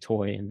shiny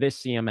toy, and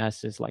this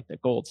CMS is like the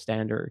gold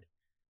standard.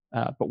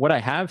 But what I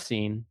have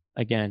seen,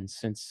 again,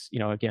 since,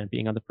 again,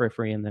 being on the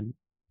periphery and then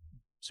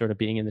sort of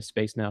being in this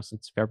space now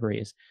since February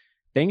is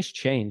things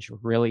change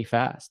really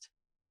fast,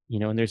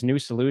 and there's new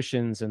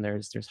solutions and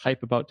there's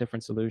hype about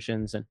different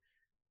solutions. And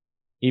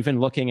even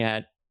looking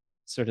at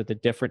sort of the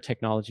different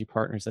technology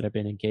partners that I've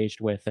been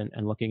engaged with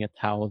and looking at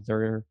how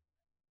their,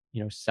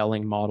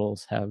 selling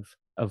models have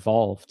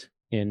evolved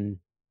in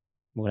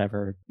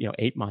whatever,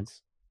 8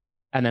 months.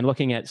 And then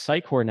looking at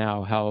Sitecore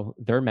now, how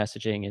their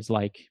messaging is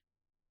like,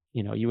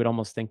 you would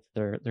almost think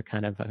they're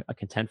kind of a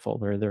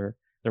contentful or they're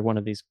one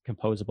of these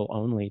composable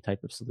only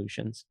type of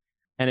solutions.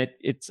 And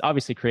it's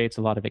obviously creates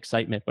a lot of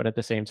excitement, but at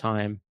the same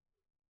time,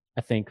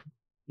 I think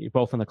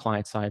both on the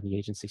client side and the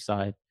agency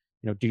side,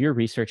 do your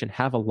research and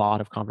have a lot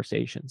of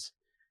conversations.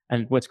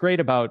 And what's great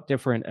about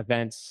different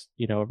events,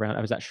 around,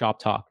 I was at Shop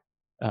Talk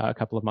a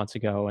couple of months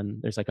ago,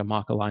 and there's like a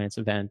Mock Alliance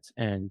event,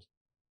 and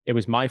it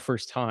was my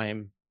first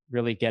time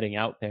really getting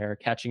out there,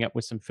 catching up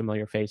with some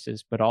familiar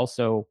faces, but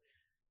also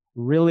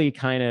really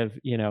kind of,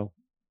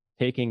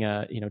 taking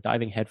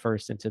diving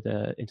headfirst into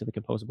the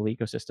composable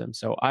ecosystem.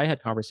 So I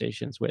had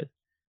conversations with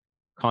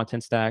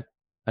Content Stack.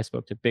 I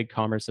spoke to Big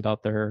Commerce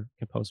about their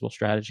composable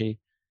strategy.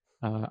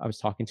 I was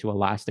talking to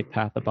Elastic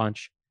Path a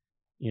bunch,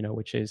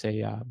 which is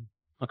a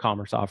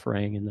commerce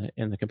offering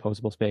in the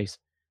composable space,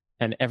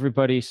 and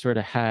everybody sort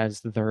of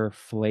has their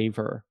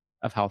flavor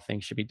of how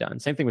things should be done.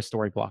 Same thing with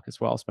Storyblock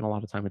as well. I spent a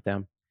lot of time with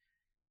them.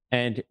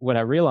 And what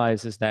I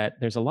realize is that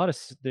there's a lot of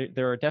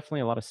there are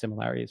definitely a lot of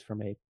similarities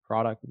from a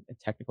product and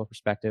technical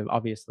perspective.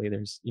 Obviously,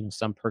 there's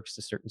some perks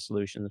to certain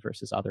solutions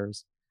versus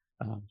others.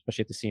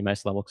 especially at the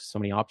CMS level, because so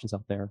many options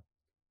out there.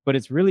 But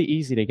it's really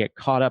easy to get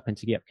caught up and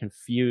to get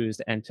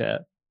confused and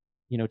to,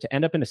 to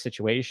end up in a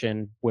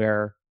situation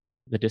where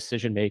the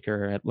decision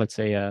maker at, let's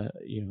say, a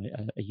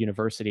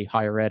university,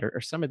 higher ed,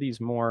 or some of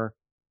these more,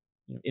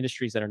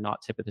 industries that are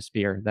not tip of the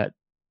spear, that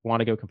want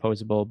to go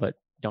composable but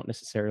don't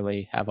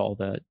necessarily have all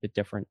the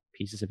different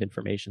pieces of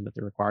information that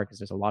they require, because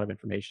there's a lot of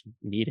information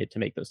needed to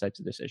make those types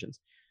of decisions.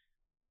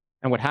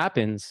 And what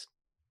happens,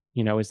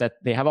 is that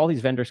they have all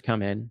these vendors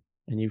come in,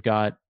 and you've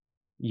got,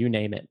 you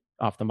name it,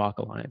 off the mock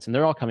alliance, and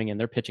they're all coming in,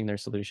 they're pitching their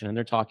solution, and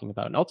they're talking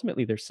about, and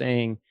ultimately they're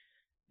saying,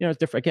 it's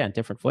different, again,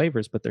 different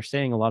flavors, but they're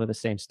saying a lot of the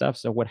same stuff.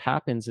 So what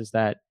happens is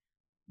that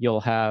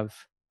you'll have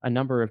a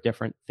number of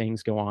different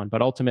things go on,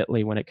 but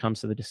ultimately when it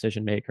comes to the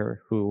decision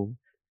maker, who,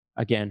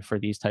 again, for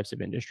these types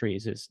of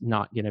industries is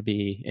not going to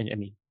be, and I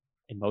mean,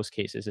 in most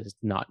cases is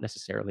not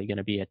necessarily going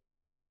to be a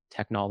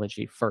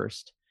technology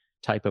first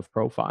type of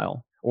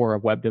profile, or a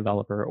web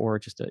developer, or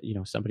just a,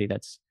 somebody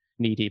that's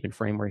knee deep in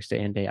frameworks day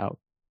in, day out.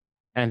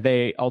 And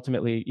they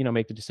ultimately,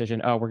 make the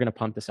decision, oh, we're going to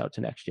punt this out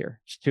to next year.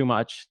 It's too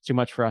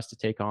much for us to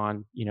take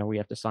on. We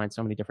have to sign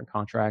so many different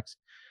contracts.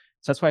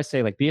 So that's why I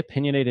say, like, be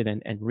opinionated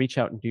and reach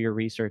out and do your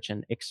research,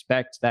 and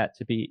expect it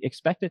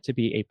to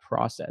be a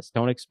process.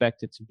 Don't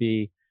expect it to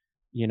be,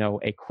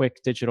 a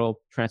quick digital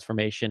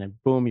transformation and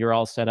boom, you're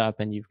all set up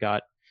and you've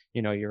got,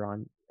 you're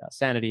on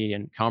Sanity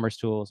and Commerce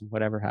Tools and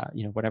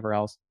whatever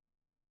else.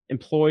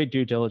 Employ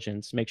due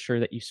diligence, make sure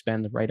that you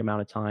spend the right amount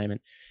of time,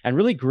 and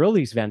really grill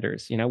these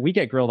vendors. We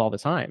get grilled all the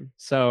time.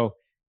 So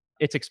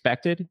it's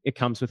expected. It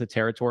comes with the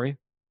territory.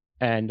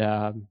 And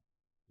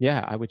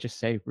yeah, I would just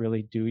say,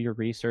 really do your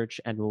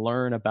research and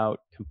learn about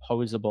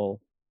composable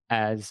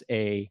as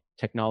a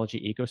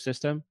technology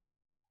ecosystem,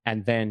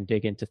 and then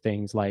dig into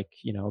things like,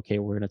 okay,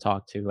 we're going to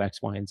talk to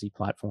X, Y, and Z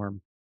platform,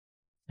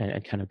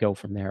 and kind of go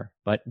from there.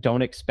 But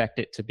don't expect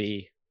it to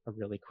be a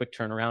really quick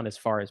turnaround as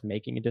far as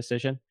making a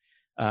decision,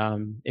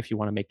 if you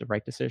want to make the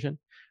right decision.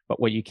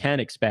 But what you can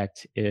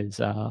expect is,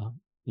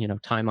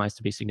 timelines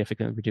to be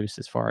significantly reduced,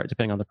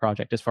 depending on the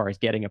project, as far as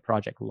getting a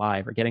project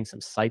live or getting some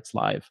sites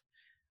live.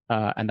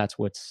 And that's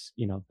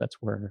that's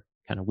where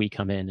kind of we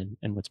come in,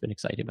 and what's been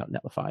exciting about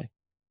Netlify.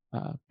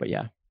 But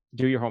yeah,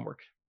 do your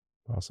homework.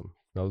 Awesome.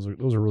 Those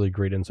are really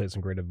great insights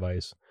and great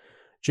advice.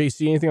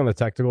 JC, anything on the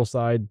technical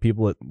side,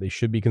 people that they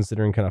should be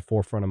considering kind of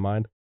forefront of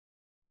mind?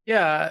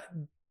 Yeah,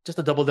 just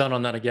to double down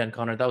on that again,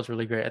 Connor, that was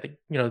really great. I think,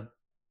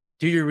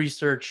 do your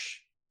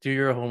research, do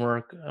your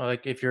homework.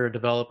 Like, if you're a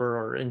developer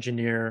or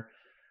engineer,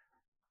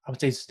 I would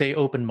say stay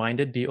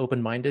open-minded, be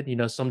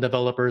open-minded. Some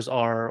developers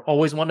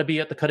always want to be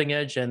at the cutting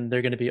edge, and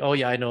they're going to be, oh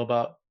yeah, I know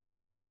about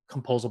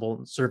composable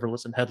and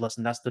serverless and headless,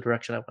 and that's the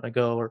direction I want to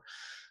go. Or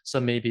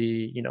some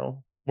maybe,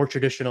 more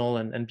traditional,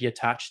 and be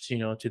attached,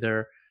 to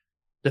their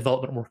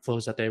development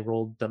workflows that they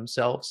rolled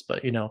themselves.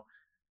 But,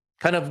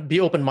 kind of be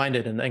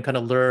open-minded, and kind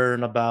of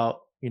learn about,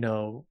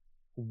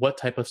 what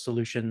type of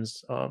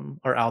solutions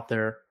are out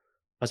there.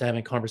 I was having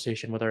a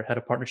conversation with our head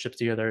of partnerships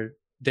the other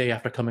day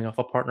after coming off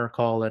a partner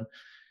call, and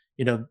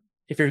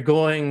if you're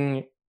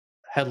going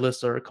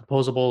headless or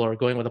composable, or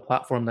going with a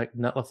platform like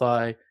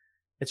Netlify,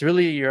 it's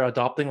really, you're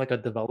adopting like a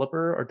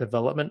developer or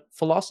development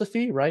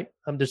philosophy, right?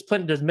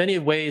 There's many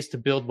ways to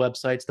build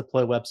websites,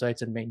 deploy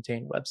websites, and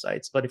maintain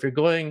websites. But if you're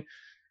going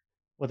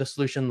with a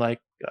solution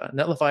like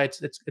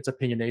Netlify, it's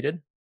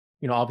opinionated.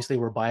 Obviously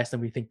we're biased,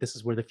 and we think this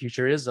is where the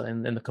future is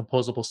in the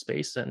composable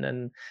space,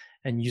 and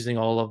using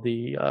all of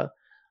the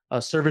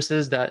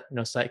services that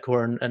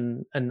Sitecore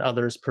and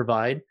others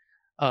provide.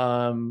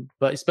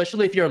 But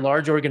especially if you're a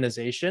large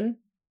organization,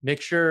 make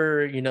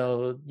sure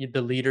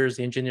the leaders,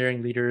 the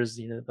engineering leaders,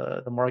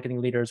 the marketing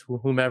leaders,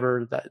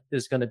 whomever that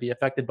is going to be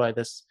affected by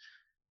this,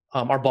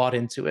 are bought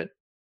into it.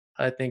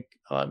 I think,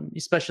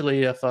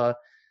 especially if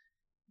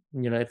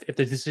if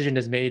the decision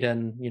is made,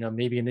 and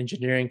maybe an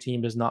engineering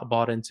team is not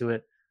bought into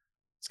it,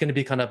 it's going to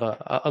be kind of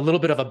a little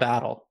bit of a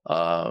battle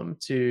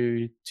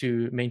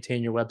to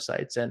maintain your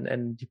websites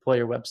and deploy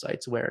your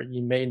websites, where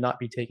you may not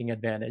be taking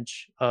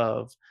advantage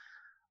of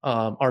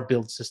our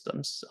build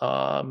systems,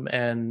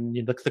 and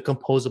the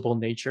composable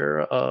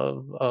nature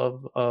of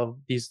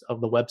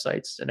the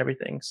websites and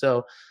everything.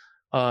 So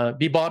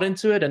be bought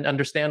into it and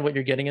understand what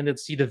you're getting into,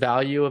 see the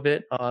value of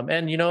it.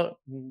 And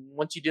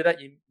once you do that,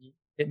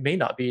 it may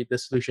not be the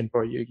solution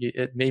for you.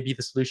 It may be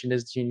the solution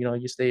is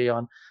you stay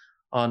on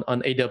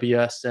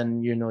AWS,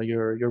 and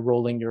you're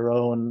rolling your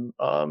own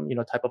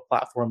type of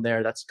platform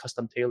there that's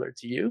custom tailored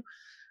to you.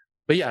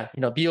 But yeah,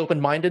 be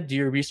open-minded, do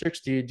your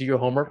research, do your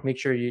homework, make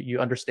sure you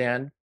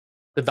understand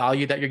the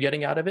value that you're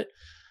getting out of it,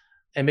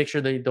 and make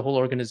sure the whole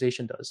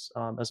organization does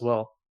as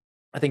well.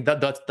 I think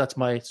that's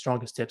my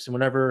strongest tips. And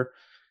whenever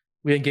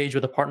we engage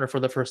with a partner for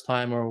the first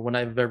time, or when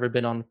I've ever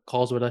been on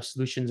calls with our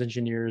solutions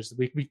engineers,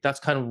 we that's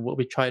kind of what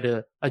we try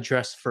to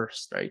address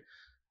first, right?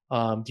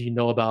 Do you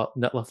know about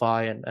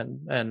Netlify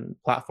and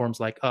platforms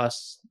like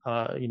us?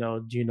 Do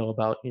you know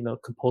about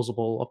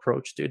composable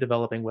approach to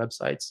developing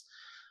websites?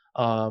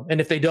 And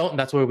if they don't,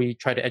 that's where we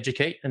try to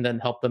educate, and then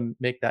help them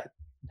make that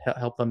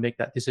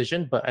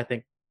decision. But I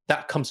think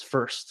that comes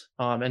first,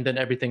 and then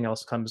everything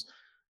else comes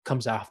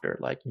comes after,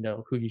 like,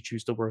 who you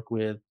choose to work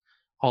with,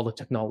 all the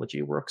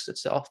technology works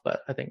itself.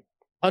 But I think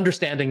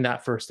understanding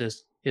that first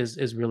is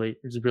really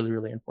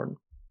important.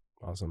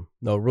 Awesome.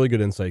 No, really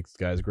good insights,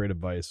 guys. Great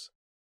advice.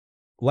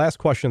 Last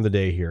question of the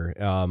day here.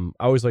 I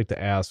always like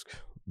to ask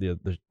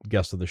the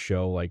guest of the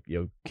show, like,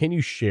 can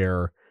you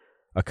share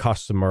a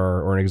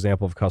customer or an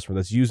example of a customer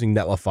that's using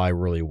Netlify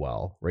really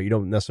well, right? You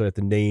don't necessarily have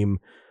to name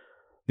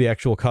the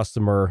actual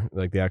customer,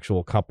 like the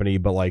actual company,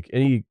 but like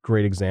any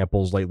great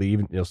examples lately,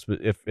 even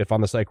if on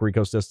the Sitecore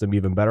ecosystem,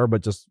 even better,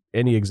 but just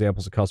any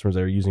examples of customers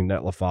that are using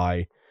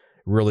Netlify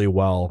really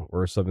well,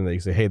 or something that you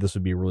say, hey, this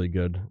would be a really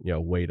good,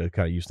 way to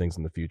kind of use things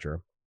in the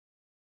future.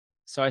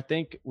 So I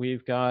think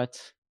we've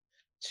got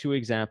two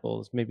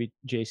examples. Maybe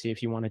JC,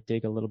 if you want to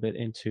dig a little bit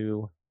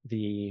into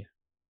the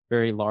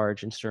very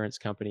large insurance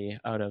company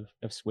out of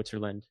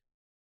Switzerland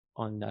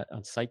on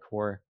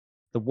Sitecore.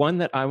 The one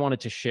that I wanted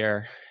to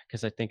share,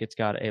 because I think it's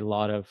got a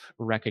lot of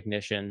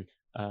recognition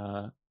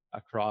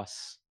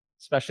across,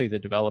 especially the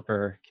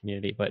developer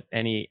community, but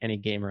any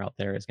gamer out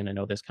there is going to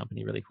know this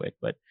company really quick.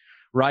 But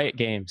Riot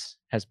Games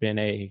has been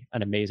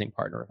an amazing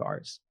partner of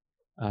ours.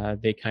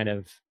 They kind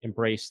of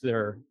embraced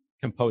their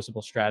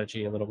composable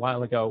strategy a little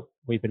while ago.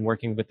 We've been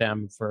working with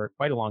them for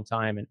quite a long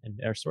time, and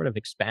they're sort of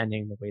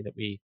expanding the way that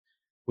we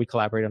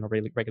collaborate on a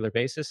regular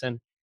basis. And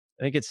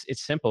I think it's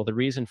simple. The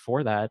reason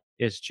for that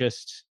is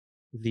just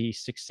the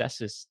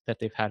successes that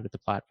they've had with the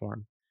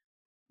platform.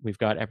 We've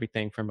got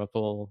everything from a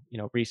full,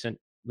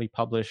 recently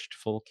published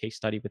full case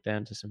study with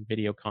them, to some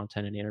video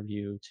content and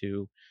interview,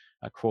 to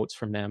quotes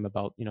from them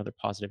about, their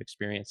positive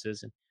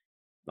experiences. And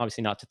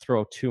obviously not to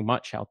throw too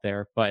much out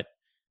there, but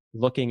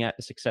looking at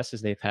the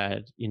successes they've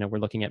had, we're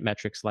looking at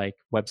metrics like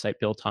website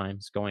build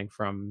times going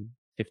from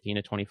 15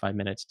 to 25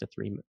 minutes to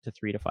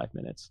 3 to 5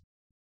 minutes.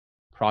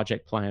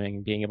 Project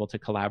planning, being able to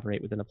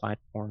collaborate within the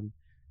platform,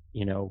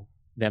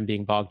 them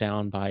being bogged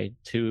down by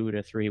 2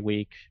 to 3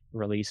 week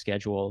release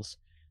schedules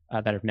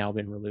that have now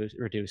been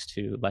reduced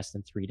to less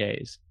than 3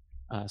 days.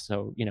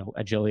 So,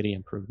 agility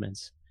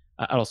improvements,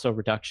 also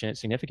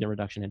significant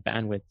reduction in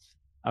bandwidth.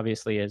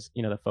 Obviously, as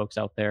the folks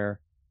out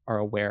there are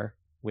aware,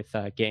 with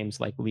games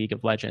like League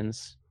of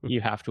Legends,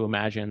 you have to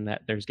imagine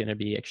that there's going to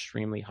be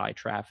extremely high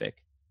traffic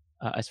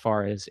as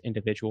far as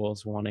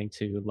individuals wanting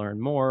to learn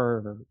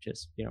more, or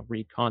just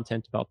read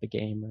content about the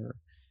game, or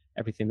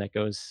everything that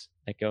goes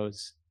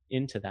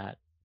into that.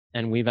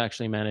 And we've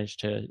actually managed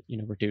to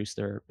reduce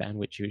their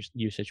bandwidth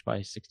usage by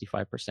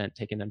 65%,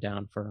 taking them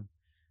down from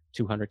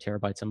 200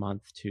 terabytes a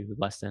month to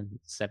less than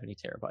 70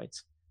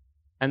 terabytes.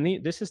 And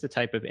this is the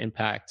type of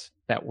impact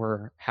that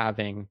we're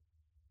having,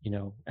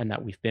 and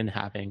that we've been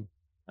having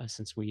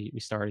since we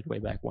started way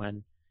back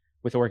when,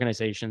 with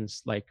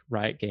organizations like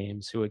Riot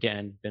Games, who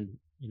again been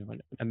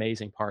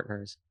amazing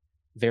partners,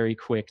 very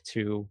quick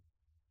to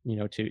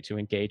to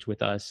engage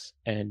with us,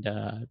 and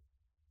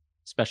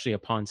especially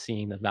upon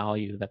seeing the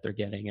value that they're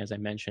getting, as I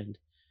mentioned,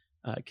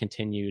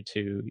 continue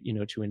to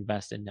to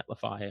invest in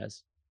Netlify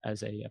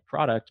as a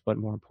product, but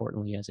more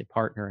importantly as a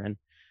partner. And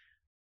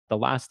the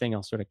last thing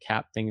I'll sort of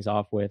cap things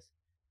off with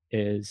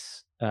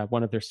is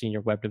one of their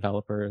senior web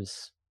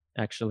developers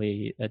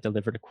actually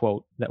delivered a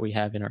quote that we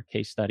have in our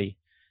case study.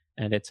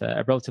 And it's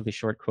a relatively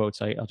short quote,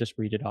 so I'll just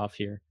read it off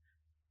here.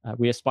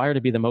 We aspire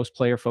to be the most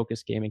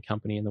player-focused gaming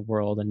company in the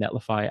world, and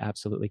Netlify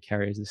absolutely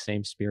carries the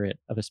same spirit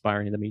of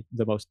aspiring to be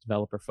the most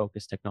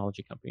developer-focused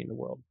technology company in the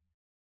world.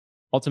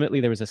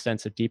 Ultimately, there was a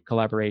sense of deep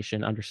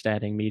collaboration,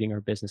 understanding, meeting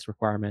our business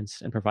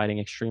requirements, and providing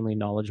extremely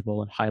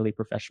knowledgeable and highly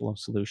professional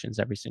solutions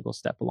every single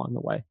step along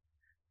the way.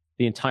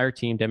 The entire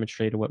team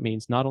demonstrated what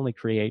means not only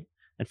create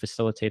and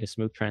facilitate a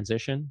smooth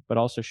transition, but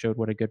also showed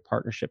what a good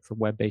partnership for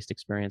web-based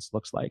experience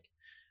looks like.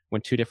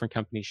 When two different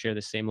companies share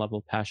the same level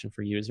of passion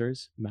for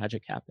users,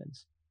 magic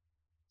happens.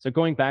 So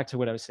going back to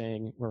what I was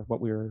saying, or what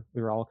we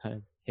were all kind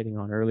of hitting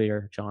on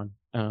earlier, John,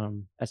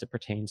 as it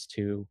pertains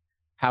to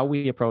how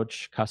we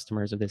approach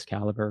customers of this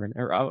caliber,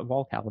 or of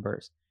all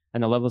calibers,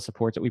 and the level of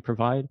support that we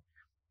provide,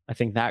 I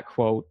think that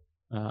quote,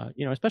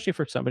 especially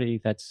for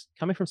somebody that's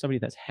coming from somebody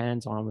that's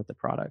hands-on with the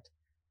product,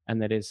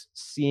 and that is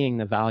seeing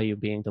the value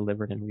being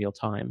delivered in real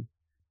time,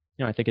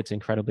 I think it's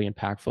incredibly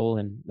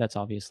impactful. And that's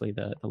obviously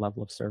the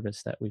level of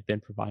service that we've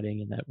been providing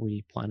and that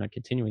we plan on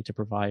continuing to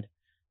provide.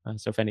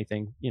 So if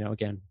anything,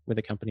 again, with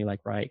a company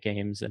like Riot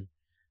Games and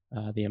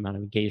the amount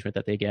of engagement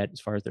that they get as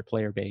far as their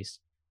player base,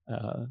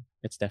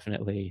 it's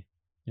definitely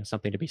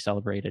something to be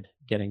celebrated,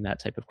 getting that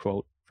type of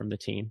quote from the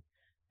team.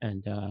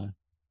 And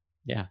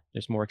yeah,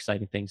 there's more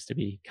exciting things to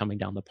be coming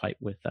down the pipe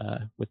with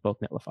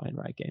both Netlify and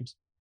Riot Games.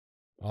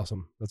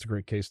 Awesome. That's a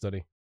great case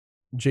study.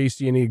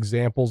 JC, any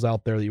examples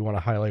out there that you want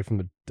to highlight from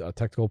the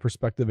technical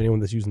perspective? Anyone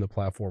that's using the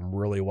platform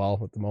really well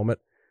at the moment?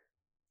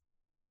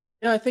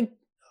 Yeah, I think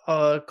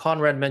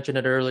Conrad mentioned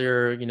it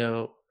earlier.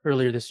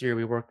 Earlier this year,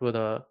 we worked with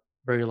a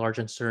very large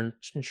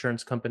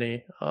insurance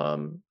company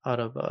out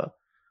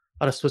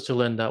of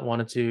Switzerland that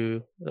wanted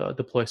to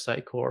deploy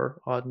Sitecore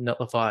on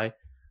Netlify.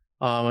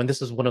 And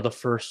this is one of the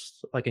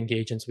first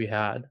engagements we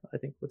had, I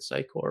think, with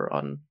Sitecore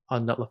on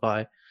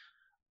Netlify.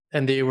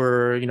 and they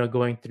were,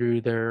 going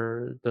through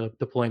the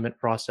deployment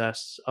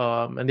process,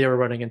 and they were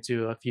running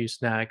into a few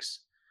snags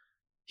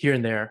here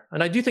and there.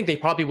 And I do think they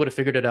probably would have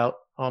figured it out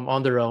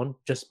on their own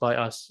just by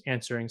us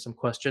answering some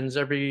questions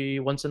every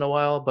once in a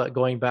while. But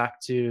going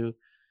back to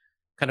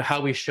kind of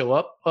how we show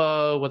up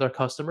with our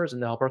customers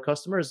and to help our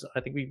customers, I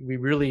think we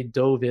really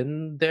dove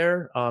in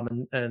there,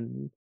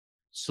 and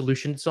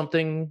solutioned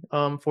something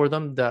for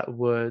them that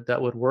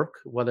would work.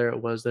 Whether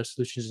it was their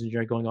solutions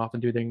engineer going off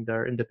and doing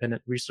their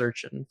independent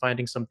research and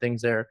finding some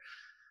things there,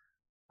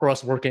 or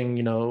us working,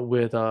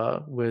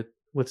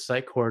 with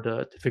Sitecore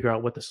to figure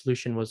out what the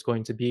solution was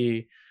going to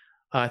be.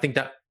 I think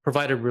that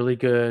provided really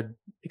good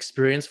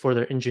experience for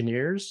their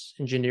engineers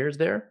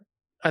there.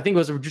 I think it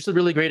was just a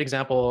really great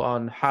example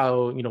on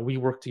how, we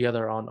worked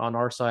together on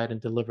our side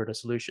and delivered a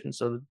solution.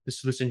 So the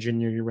solution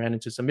engineer ran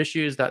into some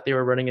issues that they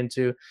were running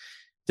into,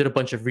 did a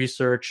bunch of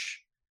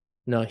research.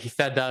 He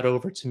fed that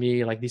over to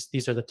me, like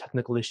these are the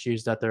technical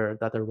issues that they're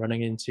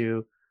running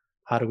into.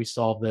 How do we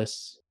solve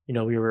this?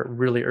 We were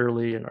really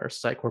early in our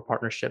Sitecore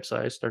partnership, so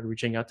I started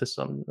reaching out to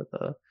some of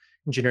the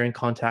engineering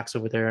contacts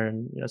over there,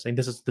 and saying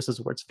this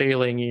is where it's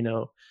failing.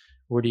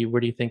 Where do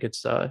you think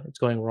it's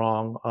going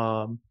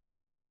wrong?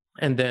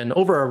 And then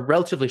over a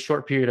relatively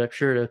short period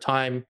of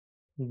time,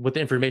 with the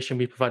information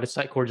we provided,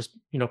 Sitecore just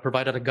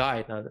provided a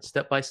guide,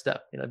 step by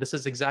step. This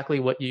is exactly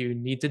what you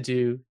need to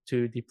do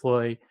to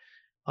deploy,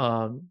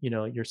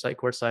 your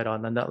Sitecore site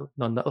on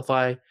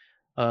Netlify.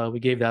 We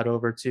gave that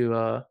over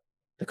to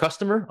the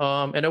customer,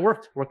 and it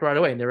worked right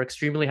away, and they were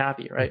extremely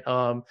happy, right?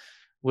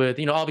 With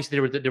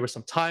obviously there was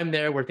some time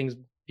there where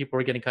people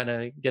were getting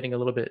a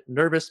little bit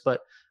nervous,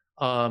 but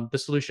the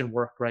solution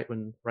worked right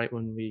when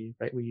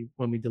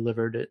we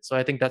delivered it. So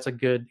I think that's a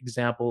good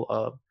example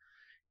of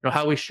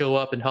how we show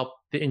up and help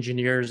the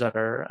engineers that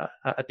are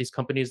at these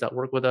companies that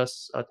work with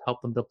us, to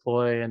help them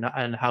deploy,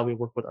 and how we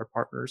work with our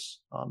partners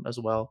as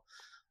well.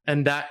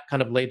 And that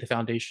kind of laid the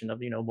foundation of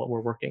what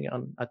we're working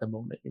on at the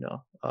moment.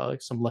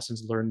 Some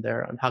lessons learned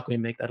there on how can we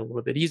make that a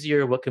little bit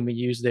easier. What can we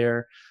use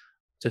there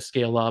to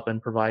scale up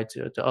and provide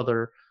to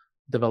other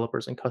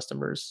developers and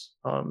customers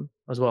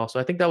as well. So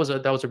I think that was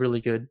a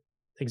really good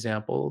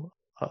example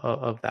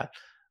of that.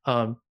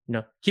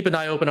 Keep an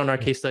eye open on our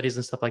case studies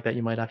and stuff like that.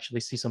 You might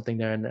actually see something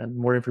there, and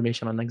more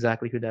information on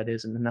exactly who that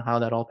is and how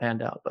that all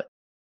panned out. But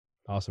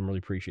awesome. Really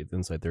appreciate the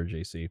insight there,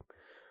 JC.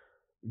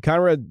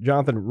 Conrad,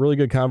 Jonathan, really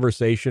good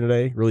conversation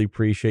today. Really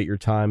appreciate your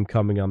time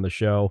coming on the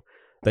show.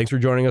 Thanks for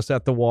joining us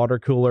at the water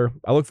cooler.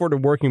 I look forward to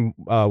working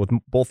with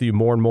both of you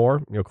more and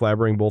more,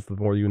 collaborating both with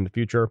more of you in the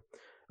future.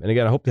 And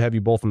again, I hope to have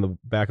you both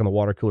back on the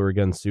water cooler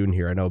again soon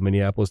here. I know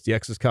Minneapolis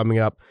DX is coming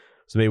up,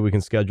 so maybe we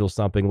can schedule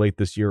something late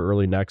this year,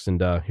 early next,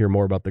 and hear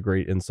more about the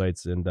great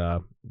insights and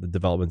the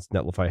developments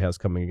Netlify has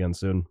coming again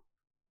soon.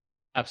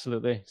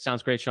 Absolutely.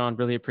 Sounds great, Sean.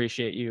 Really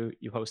appreciate you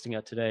hosting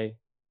it today.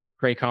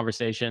 Great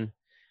conversation.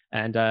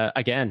 And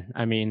again,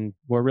 I mean,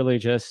 we're really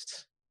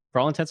just, for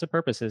all intents and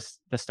purposes,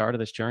 the start of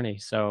this journey.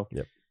 So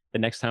The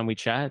next time we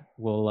chat,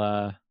 we'll,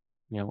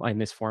 in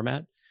this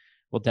format,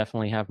 we'll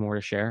definitely have more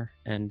to share.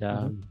 And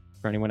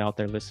for anyone out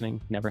there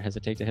listening, never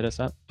hesitate to hit us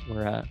up.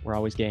 We're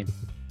always game.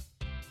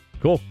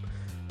 Cool.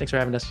 Thanks for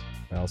having us.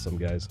 Awesome,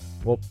 guys.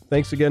 Well,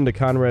 thanks again to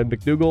Conrad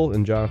McDougall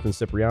and Jonathan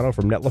Cipriano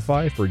from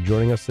Netlify for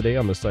joining us today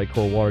on the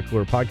Sitecore Water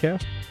Cooler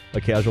Podcast,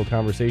 a casual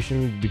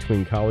conversation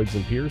between colleagues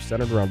and peers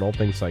centered around all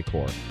things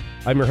Sitecore.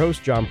 I'm your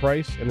host, John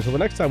Price, and until the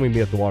next time we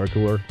meet at the water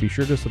cooler, be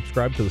sure to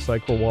subscribe to the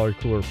Sitecore Water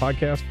Cooler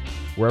Podcast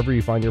wherever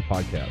you find your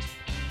podcast.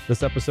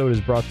 This episode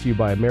is brought to you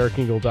by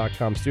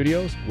AmericanEagle.com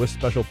Studios, with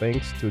special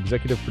thanks to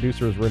executive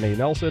producers Renee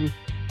Nelson,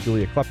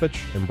 Julia Klepich,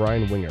 and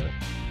Brian Winger.